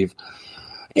believe.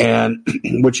 And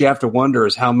what you have to wonder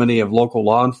is how many of local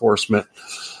law enforcement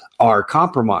are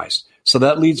compromised. So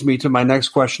that leads me to my next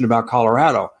question about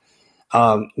Colorado.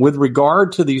 With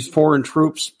regard to these foreign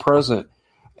troops present,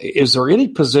 is there any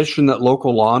position that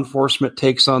local law enforcement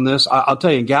takes on this? I'll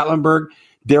tell you, in Gatlinburg,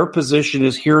 their position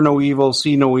is hear no evil,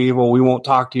 see no evil. We won't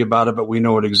talk to you about it, but we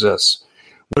know it exists.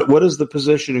 What is the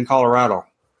position in Colorado?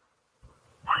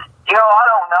 I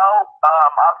don't know.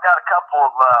 I've got a couple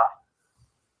of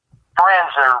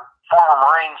friends that are former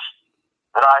Marines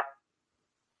that I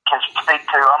can speak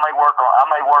to. I may work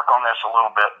on this a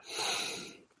little bit.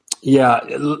 Yeah,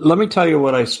 let me tell you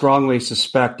what I strongly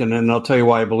suspect, and then I'll tell you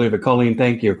why I believe it. Colleen,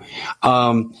 thank you.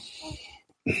 As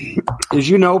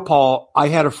you know, Paul, I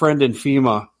had a friend in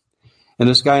FEMA, and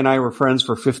this guy and I were friends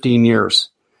for 15 years.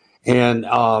 And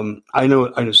I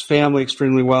know his family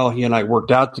extremely well. He and I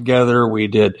worked out together. We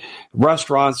did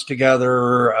restaurants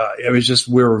together. It was just,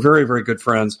 we were very, very good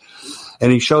friends.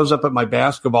 And he shows up at my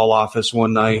basketball office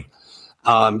one night,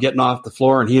 getting off the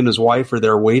floor, and he and his wife are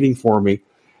there waiting for me.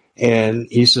 And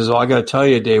he says, I got to tell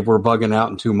you, Dave, we're bugging out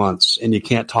in 2 months, and you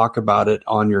can't talk about it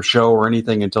on your show or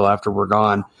anything until after we're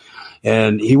gone.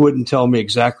 And he wouldn't tell me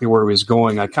exactly where he was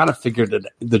going. I kind of figured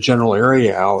the general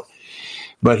area out.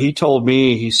 But he told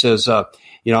me, he says,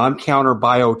 I'm counter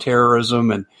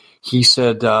bioterrorism. And he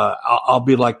said, I'll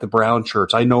be like the brown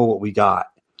shirts. I know what we got,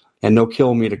 and they'll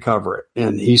kill me to cover it.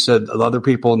 And he said the other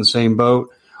people in the same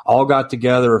boat all got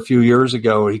together a few years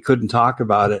ago, and he couldn't talk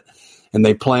about it, and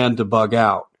they planned to bug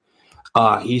out.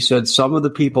 He said some of the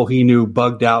people he knew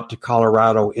bugged out to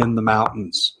Colorado in the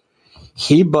mountains.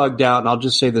 He bugged out, and I'll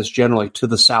just say this generally, to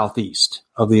the southeast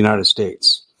of the United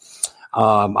States.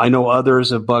 I know others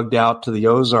have bugged out to the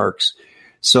Ozarks.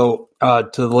 So to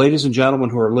the ladies and gentlemen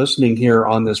who are listening here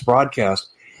on this broadcast,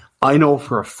 I know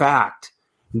for a fact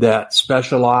that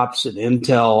Special Ops and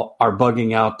Intel are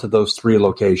bugging out to those 3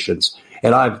 locations.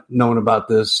 And I've known about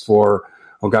this for,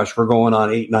 we're going on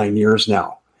 8-9 years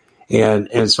now.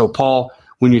 And so, Paul,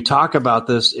 when you talk about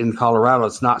this in Colorado,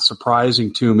 it's not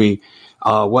surprising to me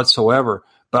whatsoever.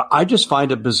 But I just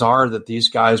find it bizarre that these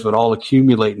guys would all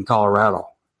accumulate in Colorado.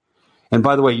 And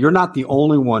by the way, you're not the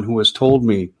only one who has told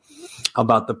me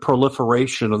about the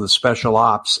proliferation of the special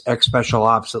ops, ex-special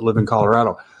ops that live in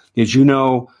Colorado. As you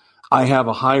know, I have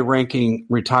a high-ranking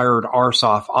retired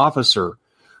RSOF officer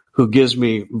who gives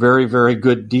me very, very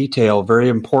good detail, very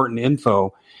important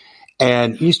info.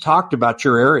 And he's talked about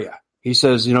your area. He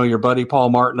says, your buddy Paul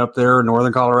Martin up there in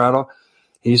northern Colorado,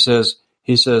 he says,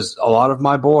 a lot of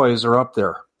my boys are up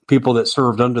there, people that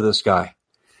served under this guy.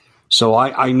 So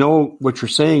I know what you're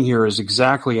saying here is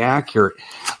exactly accurate.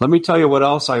 Let me tell you what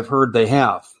else I've heard they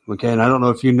have. Okay. And I don't know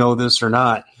if you know this or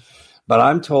not, but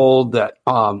I'm told that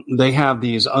they have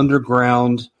these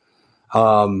underground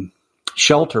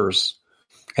shelters,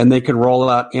 and they can roll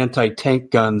out anti-tank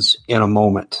guns in a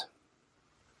moment.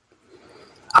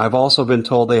 I've also been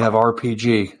told they have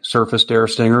RPG, surface-to-air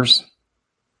Stingers.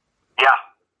 Yeah.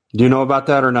 Do you know about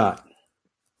that or not?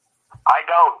 I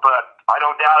don't, but I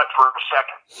don't doubt it for a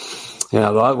second.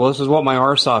 Yeah, well, this is what my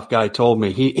RSOF guy told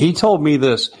me. He told me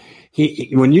this.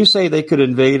 When you say they could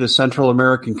invade a Central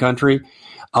American country,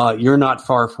 you're not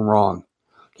far from wrong.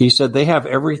 He said they have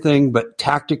everything but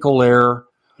tactical air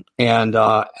and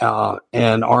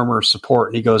armor support.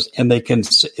 And he goes, and they can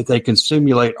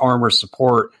simulate armor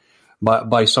support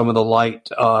by some of the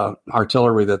light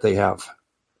artillery that they have.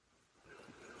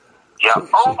 Yeah.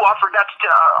 Oh, I forgot to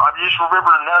tell. I just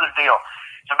remembered another deal.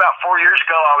 It's about 4 years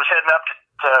ago. I was heading up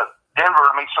to Denver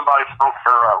to meet somebody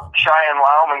for Cheyenne,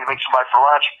 Wyoming, to meet somebody for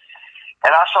lunch,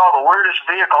 and I saw the weirdest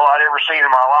vehicle I'd ever seen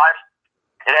in my life.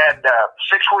 It had 6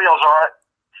 wheels on it,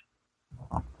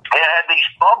 and it had these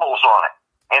bubbles on it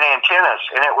and antennas,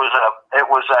 and it was a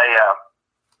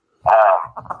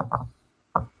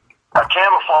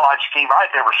camouflage scheme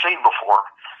I'd never seen before.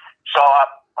 So I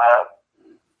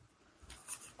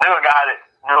knew a guy that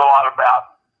knew a lot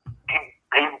about.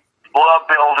 He loved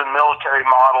building military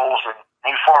models, and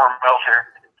he's former military.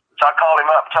 So I called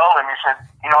him up, told him. He said,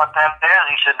 "You know what that is?"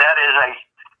 He said, "That is a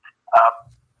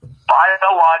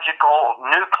biological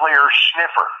nuclear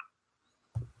sniffer."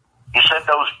 He said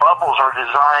those bubbles are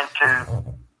designed to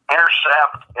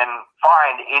intercept and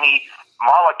find any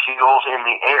molecules in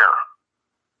the air.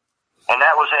 And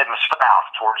that was heading south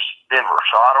towards Denver,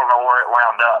 so I don't know where it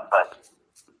wound up, but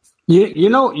You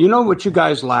know what you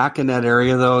guys lack in that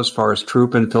area, though, as far as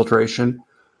troop infiltration?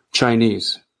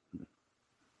 Chinese.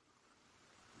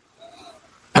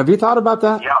 Have you thought about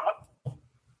that? Yeah.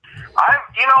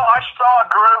 I saw a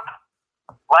group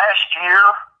last year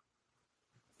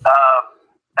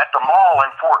at the mall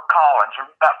in Fort Collins. There's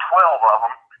about 12 of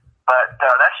them, but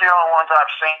that's the only ones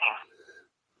I've seen.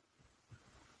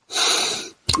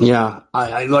 Yeah,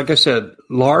 I like I said,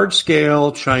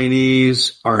 large-scale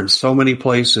Chinese are in so many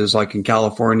places, like in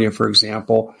California, for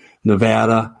example,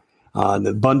 Nevada.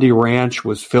 The Bundy Ranch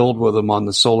was filled with them on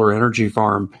the solar energy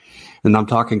farm, and I'm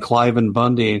talking Cliven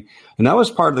Bundy. And that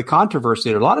was part of the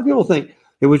controversy. A lot of people think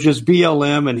it was just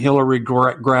BLM and Hillary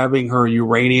grabbing her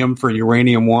uranium for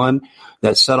Uranium-1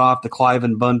 that set off the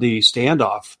Cliven Bundy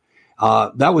standoff.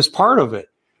 That was part of it.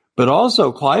 But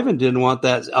also, Cliven didn't want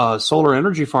that solar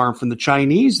energy farm from the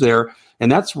Chinese there,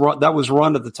 and that was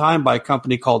run at the time by a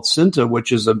company called Cinta,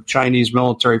 which is a Chinese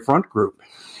military front group.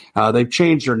 They've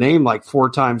changed their name like 4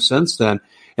 times since then.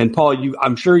 And Paul,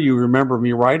 I'm sure you remember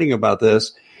me writing about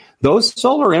this. Those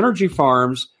solar energy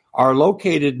farms are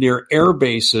located near air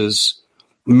bases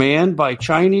manned by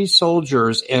Chinese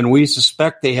soldiers, and we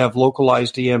suspect they have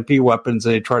localized EMP weapons.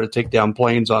 They try to take down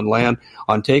planes on land,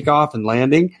 on takeoff and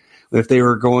landing, if they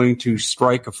were going to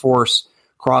strike a force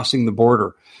crossing the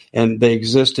border. And they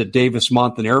exist at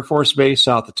Davis-Monthan Air Force Base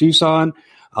south of Tucson,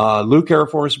 Luke Air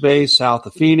Force Base south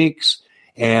of Phoenix,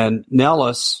 and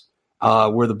Nellis,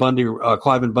 where the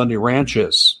Cliven Bundy Ranch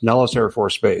is, Nellis Air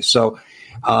Force Base. So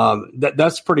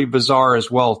that's pretty bizarre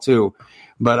as well, too.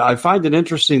 But I find it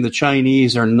interesting the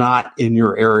Chinese are not in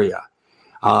your area.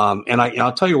 And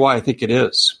I'll tell you why I think it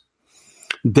is.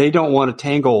 They don't want to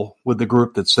tangle with the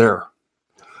group that's there.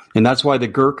 And that's why the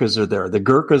Gurkhas are there. The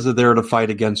Gurkhas are there to fight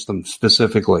against them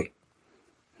specifically.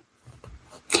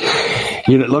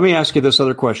 Let me ask you this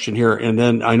other question here, and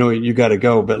then I know you got to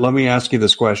go, but let me ask you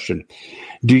this question.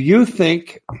 Do you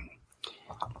think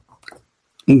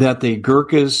that the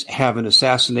Gurkhas have an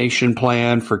assassination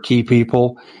plan for key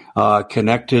people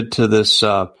connected to this,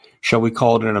 shall we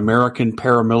call it an American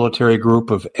paramilitary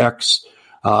group of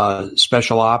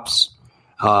ex-special ops?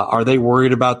 Are they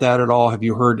worried about that at all? Have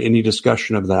you heard any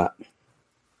discussion of that?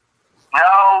 No,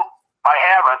 I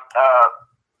haven't.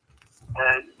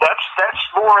 That's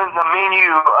more in the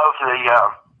menu of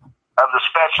the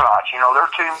Spetsnaz. Their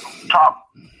 2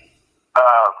 top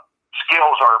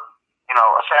skills are,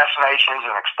 assassinations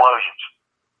and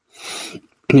explosions.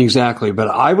 Exactly, but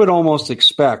I would almost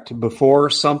expect before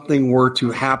something were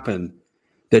to happen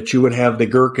that you would have the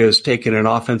Gurkhas taking an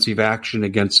offensive action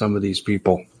against some of these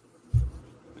people.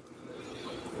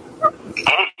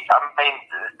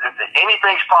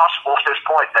 Anything's possible at this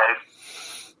point, Dave.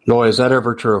 Boy, is that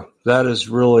ever true? That's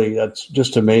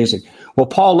just amazing. Well,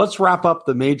 Paul, let's wrap up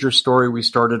the major story we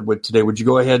started with today. Would you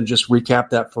go ahead and just recap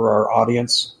that for our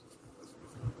audience?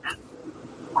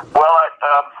 Well,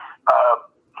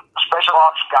 special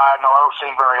ops guy, I don't see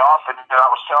him very often. I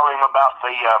was telling him about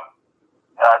the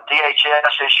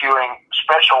DHS issuing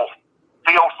special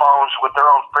field phones with their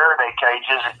own Faraday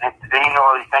cages. They didn't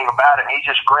know anything about it. And he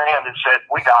just grinned and said,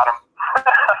 "We got them."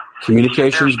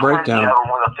 Communications breakdown.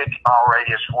 With a 50-mile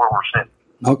radius where we're sitting.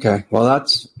 Okay, well,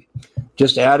 that's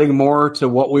just adding more to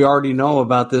what we already know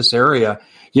about this area.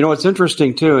 You know, it's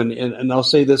interesting too, and I'll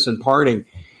say this in parting.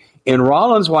 In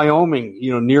Rawlins, Wyoming,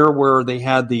 you know, near where they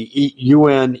had the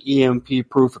UN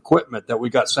EMP-proof equipment that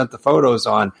we got sent the photos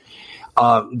on,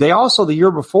 they also, the year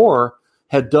before,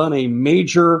 had done a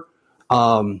major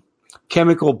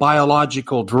chemical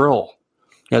biological drill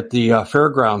at the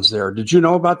fairgrounds there. Did you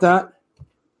know about that?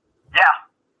 Yeah.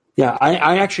 Yeah,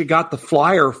 I actually got the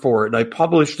flyer for it. I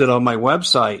published it on my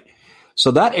website.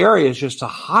 So that area is just a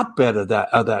hotbed of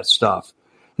that stuff.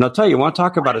 And I'll tell you, want to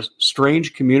talk about a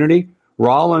strange community?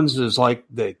 Rawlins is like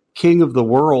the king of the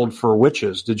world for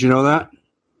witches. Did you know that?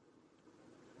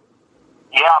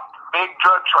 Yeah, big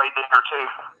drug trade there too.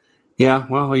 Yeah,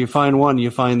 well, you find one, you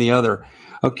find the other.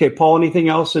 Okay, Paul, anything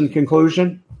else in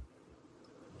conclusion?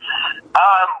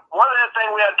 One of the things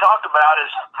we had talked about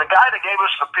is the guy that gave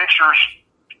us the pictures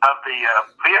of the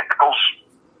vehicles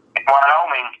in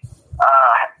Wyoming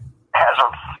has a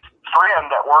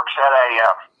friend that works at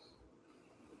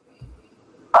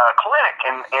a clinic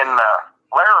in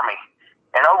Laramie,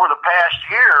 and over the past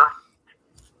year,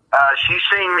 she's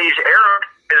seen these Arabs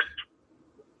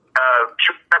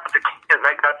at the clinic.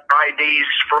 They got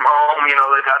IDs from home, you know,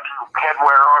 they got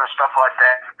headwear on and stuff like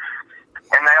that,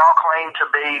 and they all claim to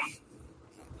be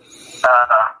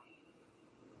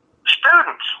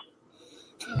students.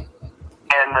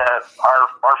 And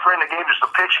our friend that gave us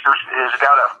the pictures has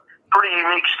got a pretty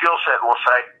unique skill set, we'll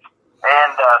say.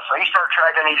 And so he started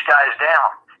tracking these guys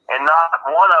down. And not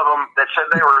one of them that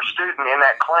said they were a student in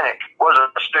that clinic was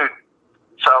a student.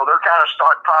 So they're kind of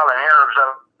stockpiling Arabs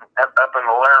up in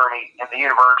the Laramie in the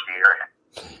university area.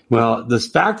 Well, the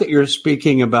fact that you're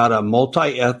speaking about a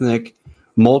multi-ethnic,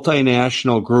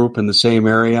 multinational group in the same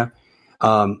area,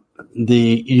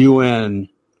 the UN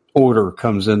order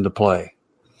comes into play.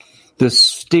 This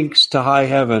stinks to high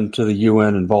heaven to the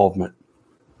UN involvement.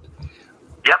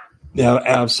 Yep. Yeah,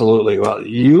 absolutely. Well,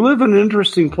 you live in an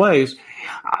interesting place.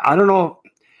 I don't know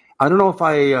if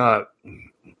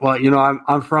well, you know,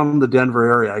 I'm from the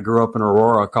Denver area. I grew up in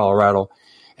Aurora, Colorado.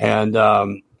 And,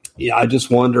 yeah, I just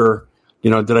wonder,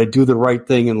 you know, did I do the right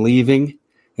thing in leaving?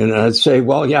 And I'd say,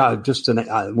 well, yeah,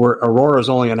 Aurora is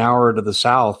only an hour to the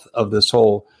south of this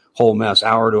whole mess,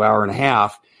 hour to hour and a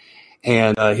half.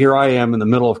 And here I am in the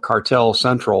middle of Cartel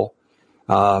Central.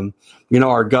 You know,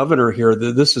 our governor here,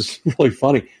 this is really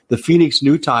funny. The Phoenix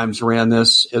New Times ran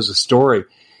this as a story.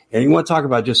 And you want to talk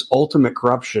about just ultimate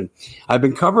corruption. I've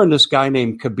been covering this guy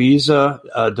named Cabeza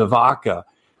de Vaca,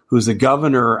 who's the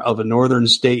governor of a northern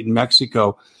state in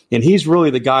Mexico. And he's really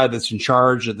the guy that's in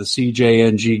charge of the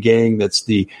CJNG gang that's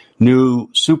the new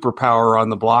superpower on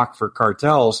the block for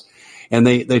cartels. And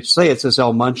they say it's this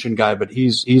El Munchin guy, but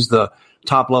he's the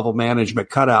top-level management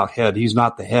cutout head. He's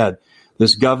not the head.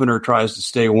 This governor tries to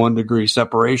stay 1 degree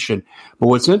separation. But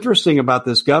what's interesting about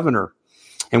this governor,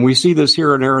 and we see this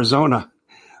here in Arizona,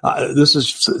 this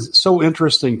is so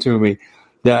interesting to me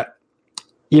that,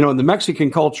 you know, in the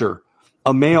Mexican culture,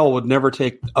 a male would never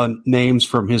take names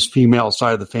from his female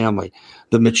side of the family.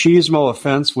 The machismo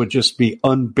offense would just be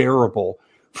unbearable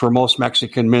for most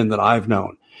Mexican men that I've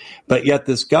known. But yet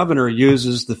this governor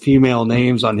uses the female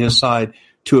names on his side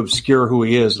to obscure who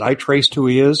he is. And I traced who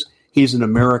he is. He's an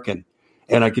American.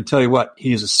 And I can tell you what,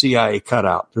 he's a CIA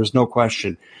cutout. There's no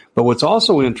question. But what's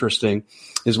also interesting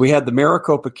is we had the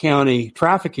Maricopa County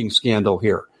trafficking scandal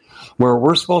here, where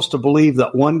we're supposed to believe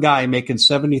that one guy making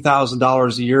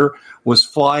 $70,000 a year was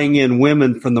flying in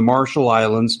women from the Marshall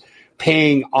Islands,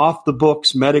 paying off the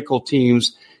books medical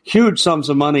teams huge sums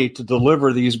of money to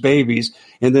deliver these babies,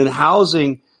 and then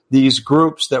housing these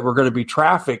groups that were going to be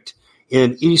trafficked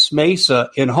in East Mesa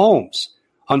in homes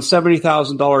on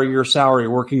 $70,000 a year salary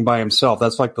working by himself.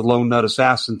 That's like the lone nut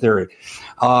assassin theory.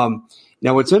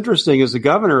 Now, what's interesting is the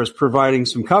governor is providing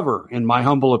some cover, in my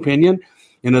humble opinion.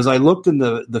 And as I looked in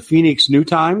the Phoenix New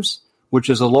Times, which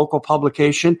is a local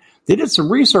publication, they did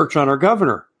some research on our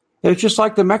governor. And it's just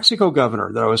like the Mexico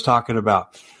governor that I was talking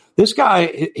about. This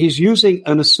guy, he's using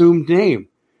an assumed name.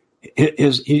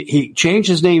 He changed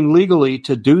his name legally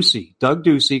to Ducey, Doug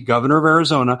Ducey, governor of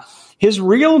Arizona. His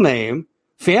real name,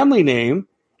 family name,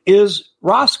 is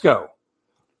Roscoe.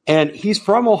 And he's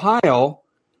from Ohio.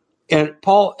 And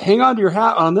Paul, hang on to your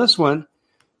hat on this one.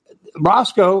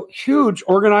 Roscoe, huge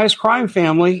organized crime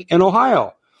family in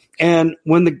Ohio. And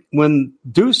when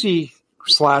Ducey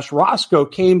 / Roscoe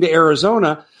came to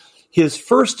Arizona, his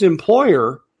first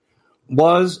employer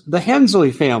was the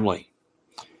Hensley family.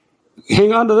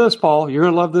 Hang on to this, Paul. You're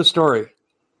going to love this story.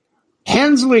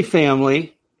 Hensley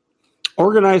family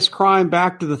organized crime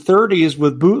back to the 30s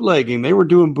with bootlegging. They were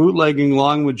doing bootlegging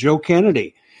along with Joe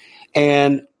Kennedy.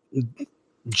 And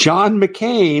John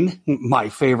McCain, my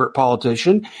favorite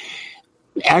politician,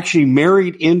 actually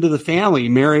married into the family,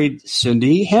 married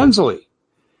Cindy Hensley.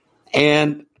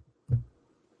 And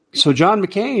so John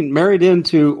McCain married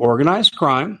into organized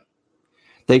crime.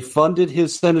 They funded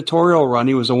his senatorial run.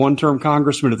 He was a one-term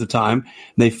congressman at the time.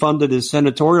 They funded his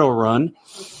senatorial run.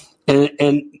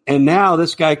 And now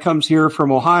this guy comes here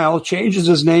from Ohio, changes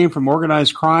his name from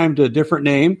organized crime to a different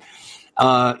name,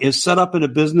 is set up in a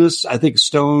business, I think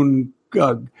Stone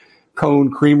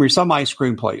Cone Creamery, some ice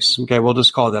cream place. Okay, we'll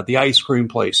just call that the ice cream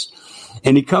place.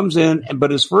 And he comes in,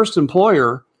 but his first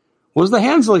employer was the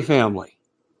Hensley family.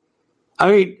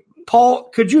 I mean, Paul,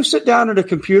 could you sit down at a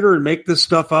computer and make this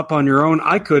stuff up on your own?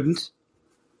 I couldn't.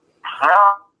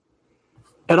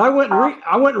 And I went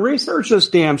and researched this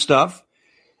damn stuff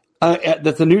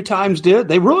that the New Times did.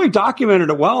 They really documented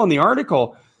it well in the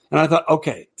article. And I thought,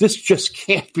 okay, this just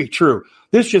can't be true.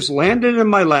 This just landed in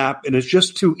my lap, and it's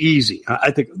just too easy.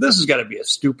 I think this has got to be a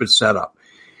stupid setup.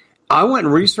 I went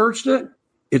and researched it.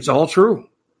 It's all true.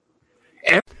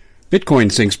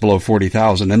 Bitcoin sinks below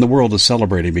 40,000, and the world is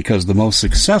celebrating because the most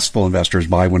successful investors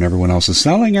buy when everyone else is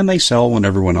selling, and they sell when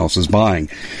everyone else is buying.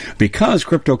 Because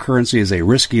cryptocurrency is a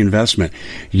risky investment,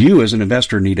 you as an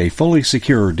investor need a fully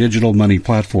secure digital money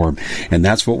platform, and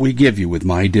that's what we give you with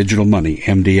My Digital Money,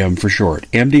 MDM for short.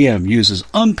 MDM uses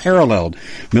unparalleled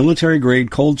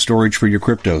military-grade cold storage for your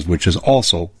cryptos, which is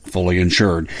also fully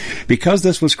insured. Because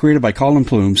this was created by Colin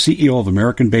Plume, CEO of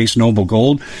American-based Noble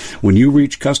Gold, when you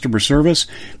reach customer service,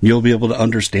 you'll be able to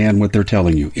understand what they're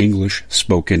telling you. English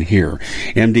spoken here.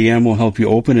 MDM will help you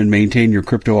open and maintain your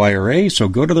crypto IRA, so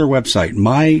go to their website,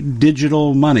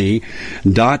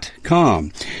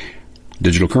 mydigitalmoney.com.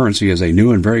 Digital currency is a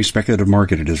new and very speculative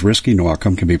market. It is risky. No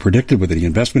outcome can be predicted. With any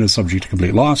investment is subject to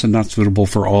complete loss and not suitable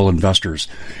for all investors.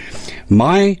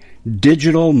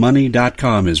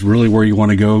 MyDigitalMoney.com is really where you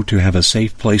want to go to have a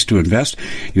safe place to invest.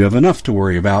 You have enough to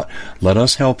worry about. Let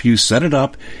us help you set it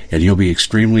up, and you'll be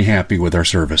extremely happy with our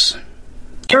service.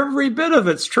 Every bit of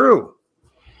it's true.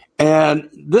 And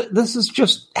this is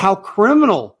just how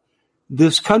criminal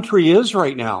this country is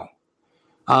right now.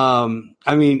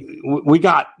 I mean, we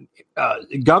got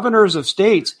governors of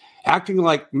states acting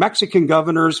like Mexican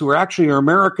governors who are actually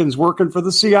Americans working for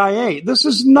the CIA. This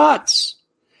is nuts.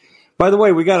 By the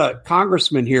way, we got a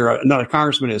congressman here, not a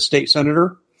congressman, a state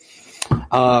senator,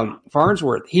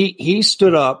 Farnsworth. He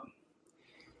stood up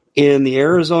in the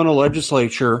Arizona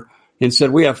legislature and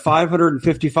said, we have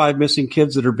 555 missing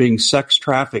kids that are being sex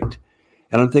trafficked.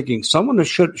 And I'm thinking someone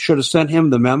should have sent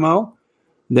him the memo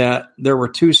that there were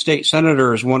two state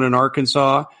senators, one in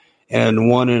Arkansas and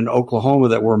one in Oklahoma,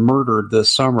 that were murdered this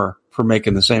summer for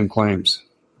making the same claims.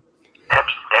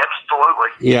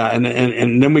 Absolutely. Yeah,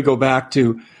 and then we go back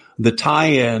to the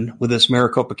tie-in with this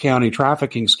Maricopa County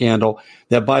trafficking scandal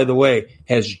that, by the way,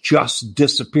 has just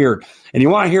disappeared. And you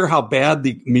want to hear how bad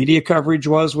the media coverage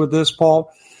was with this,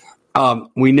 Paul?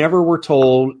 We never were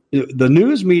told. The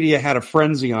news media had a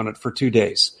frenzy on it for 2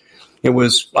 days. It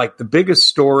was like the biggest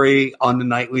story on the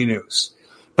nightly news.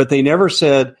 But they never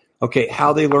said, okay,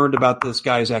 how they learned about this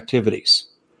guy's activities,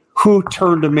 who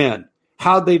turned him in,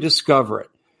 how'd they discover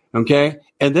it, okay?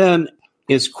 And then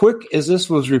as quick as this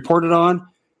was reported on,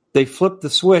 they flipped the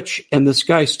switch, and this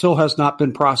guy still has not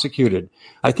been prosecuted.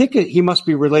 I think he must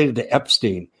be related to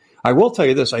Epstein. I will tell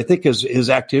you this. I think his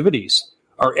activities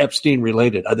are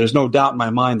Epstein-related. There's no doubt in my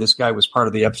mind this guy was part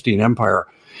of the Epstein empire.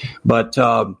 But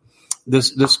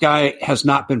this guy has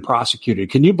not been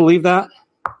prosecuted. Can you believe that?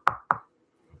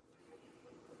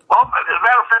 Well, as a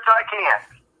matter of fact,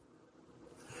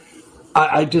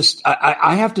 I can.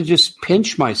 I have to just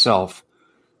pinch myself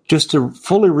just to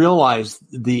fully realize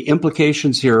the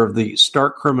implications here of the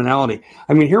stark criminality.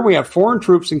 I mean, here we have foreign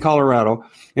troops in Colorado,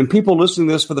 and people listening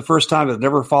to this for the first time that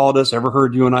never followed us, ever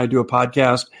heard you and I do a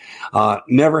podcast,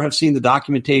 never have seen the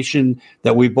documentation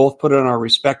that we both put on our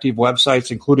respective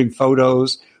websites, including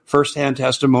photos, firsthand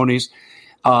testimonies.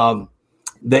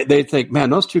 They think,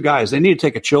 man, those two guys, they need to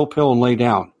take a chill pill and lay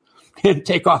down and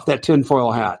take off that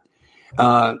tinfoil hat.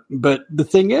 But the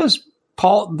thing is,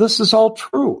 Paul, this is all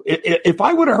true. If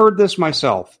I would have heard this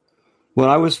myself when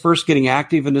I was first getting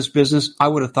active in this business, I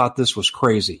would have thought this was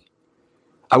crazy.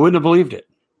 I wouldn't have believed it.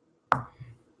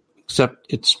 Except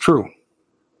it's true.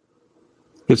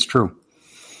 It's true.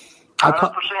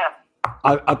 100%.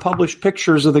 I published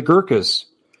pictures of the Gurkhas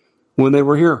when they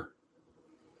were here.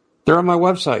 They're on my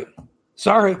website.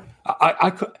 Sorry,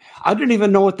 I didn't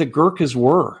even know what the Gurkhas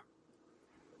were.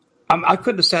 I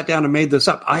couldn't have sat down and made this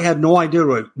up. I had no idea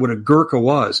what a Gurkha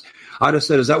was. I'd have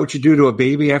said, is that what you do to a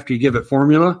baby after you give it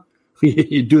formula?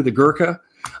 You do the Gurkha?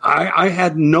 I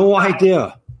had no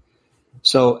idea.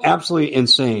 So absolutely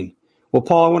insane. Well,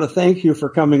 Paul, I want to thank you for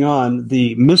coming on.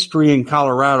 The mystery in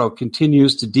Colorado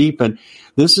continues to deepen.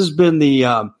 This has been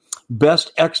the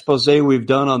best expose we've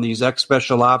done on these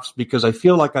ex-special ops because I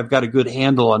feel like I've got a good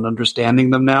handle on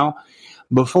understanding them now.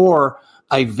 Before,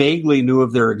 I vaguely knew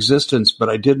of their existence, but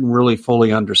I didn't really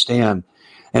fully understand.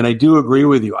 And I do agree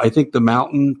with you. I think the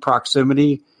mountain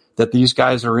proximity that these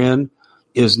guys are in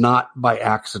is not by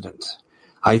accident.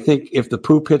 I think if the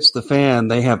poop hits the fan,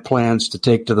 they have plans to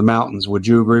take to the mountains. Would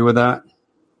you agree with that?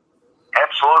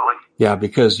 Absolutely. Yeah,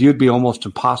 because you'd be almost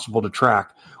impossible to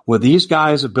track. With these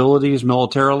guys' abilities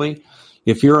militarily,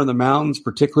 if you're in the mountains,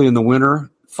 particularly in the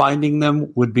winter, finding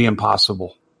them would be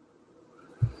impossible.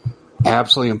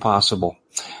 Absolutely impossible.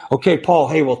 Okay, Paul,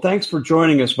 hey, well, thanks for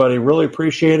joining us, buddy. Really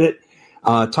appreciate it.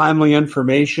 Timely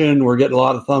information. We're getting a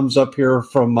lot of thumbs up here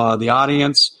from the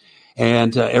audience.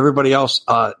 And everybody else,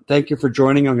 thank you for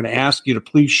joining. I'm going to ask you to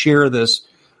please share this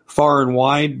far and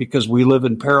wide because we live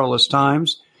in perilous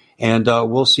times. And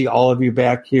we'll see all of you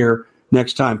back here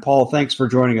next time. Paul, thanks for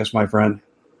joining us, my friend.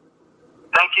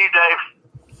 Thank you, Dave.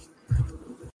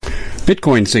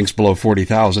 Bitcoin sinks below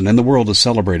 40,000 and the world is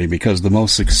celebrating because the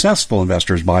most successful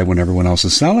investors buy when everyone else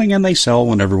is selling and they sell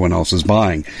when everyone else is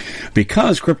buying.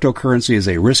 Because cryptocurrency is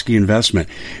a risky investment,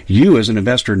 you as an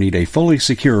investor need a fully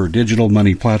secure digital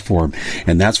money platform.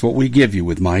 And that's what we give you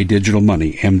with My Digital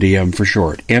Money, MDM for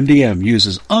short. MDM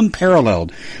uses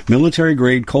unparalleled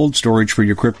military-grade cold storage for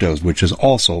your cryptos, which is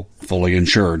also fully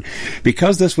insured.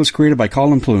 Because this was created by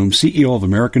Colin Plume, CEO of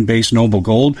American-based Noble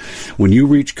Gold, when you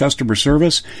reach customer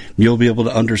service, you'll be able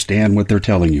to understand what they're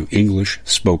telling you. English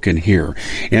spoken here.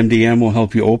 MDM will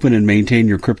help you open and maintain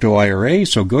your crypto IRA,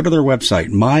 so go to their website,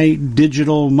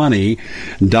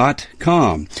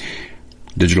 mydigitalmoney.com.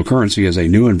 Digital currency is a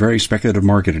new and very speculative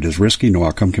market. It is risky. No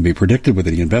outcome can be predicted.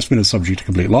 Whether the investment is subject to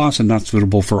complete loss and not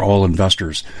suitable for all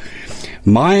investors.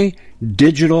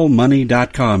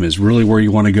 MyDigitalMoney.com is really where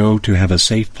you want to go to have a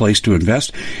safe place to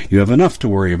invest. You have enough to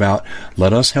worry about.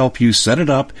 Let us help you set it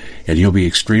up, and you'll be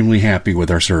extremely happy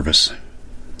with our service.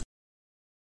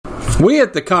 We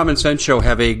at the Common Sense Show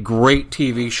have a great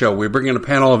TV show. We bring in a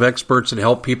panel of experts and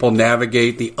help people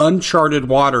navigate the uncharted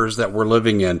waters that we're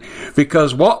living in.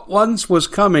 Because what once was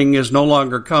coming is no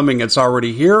longer coming. It's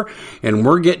already here, and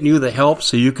we're getting you the help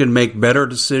so you can make better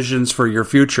decisions for your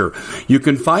future. You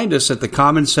can find us at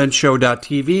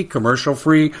thecommonsenseshow.tv,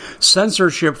 commercial-free,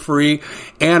 censorship-free,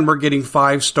 and we're getting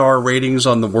 5-star ratings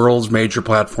on the world's major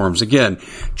platforms. Again,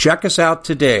 check us out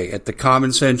today at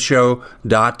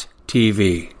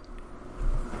thecommonsenseshow.tv.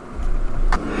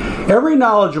 Every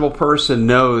knowledgeable person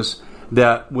knows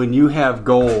that when you have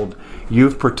gold,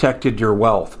 you've protected your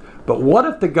wealth. But what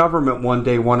if the government one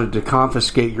day wanted to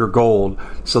confiscate your gold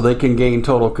so they can gain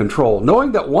total control,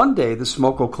 knowing that one day the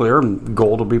smoke will clear and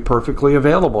gold will be perfectly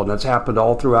available, and that's happened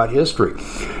all throughout history.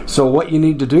 So what you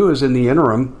need to do is, in the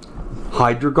interim,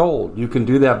 hide your gold. You can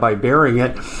do that by burying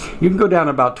it. You can go down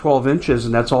about 12 inches,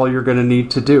 and that's all you're going to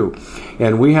need to do.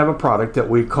 And we have a product that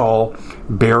we call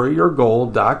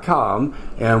buryyourgold.com,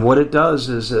 and what it does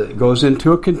is it goes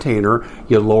into a container.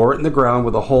 You lower it in the ground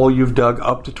with a hole you've dug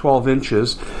up to 12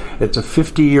 inches. It's a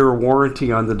 50-year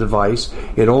warranty on the device.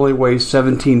 It only weighs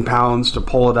 17 pounds to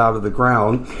pull it out of the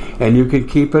ground, and you can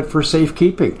keep it for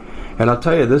safekeeping. And I'll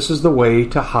tell you, this is the way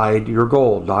to hide your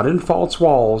gold, not in false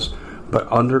walls, but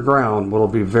underground will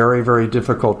be very, very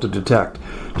difficult to detect.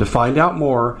 To find out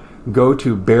more, go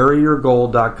to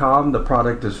buryyourgold.com. The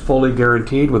product is fully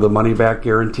guaranteed with a money-back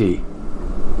guarantee.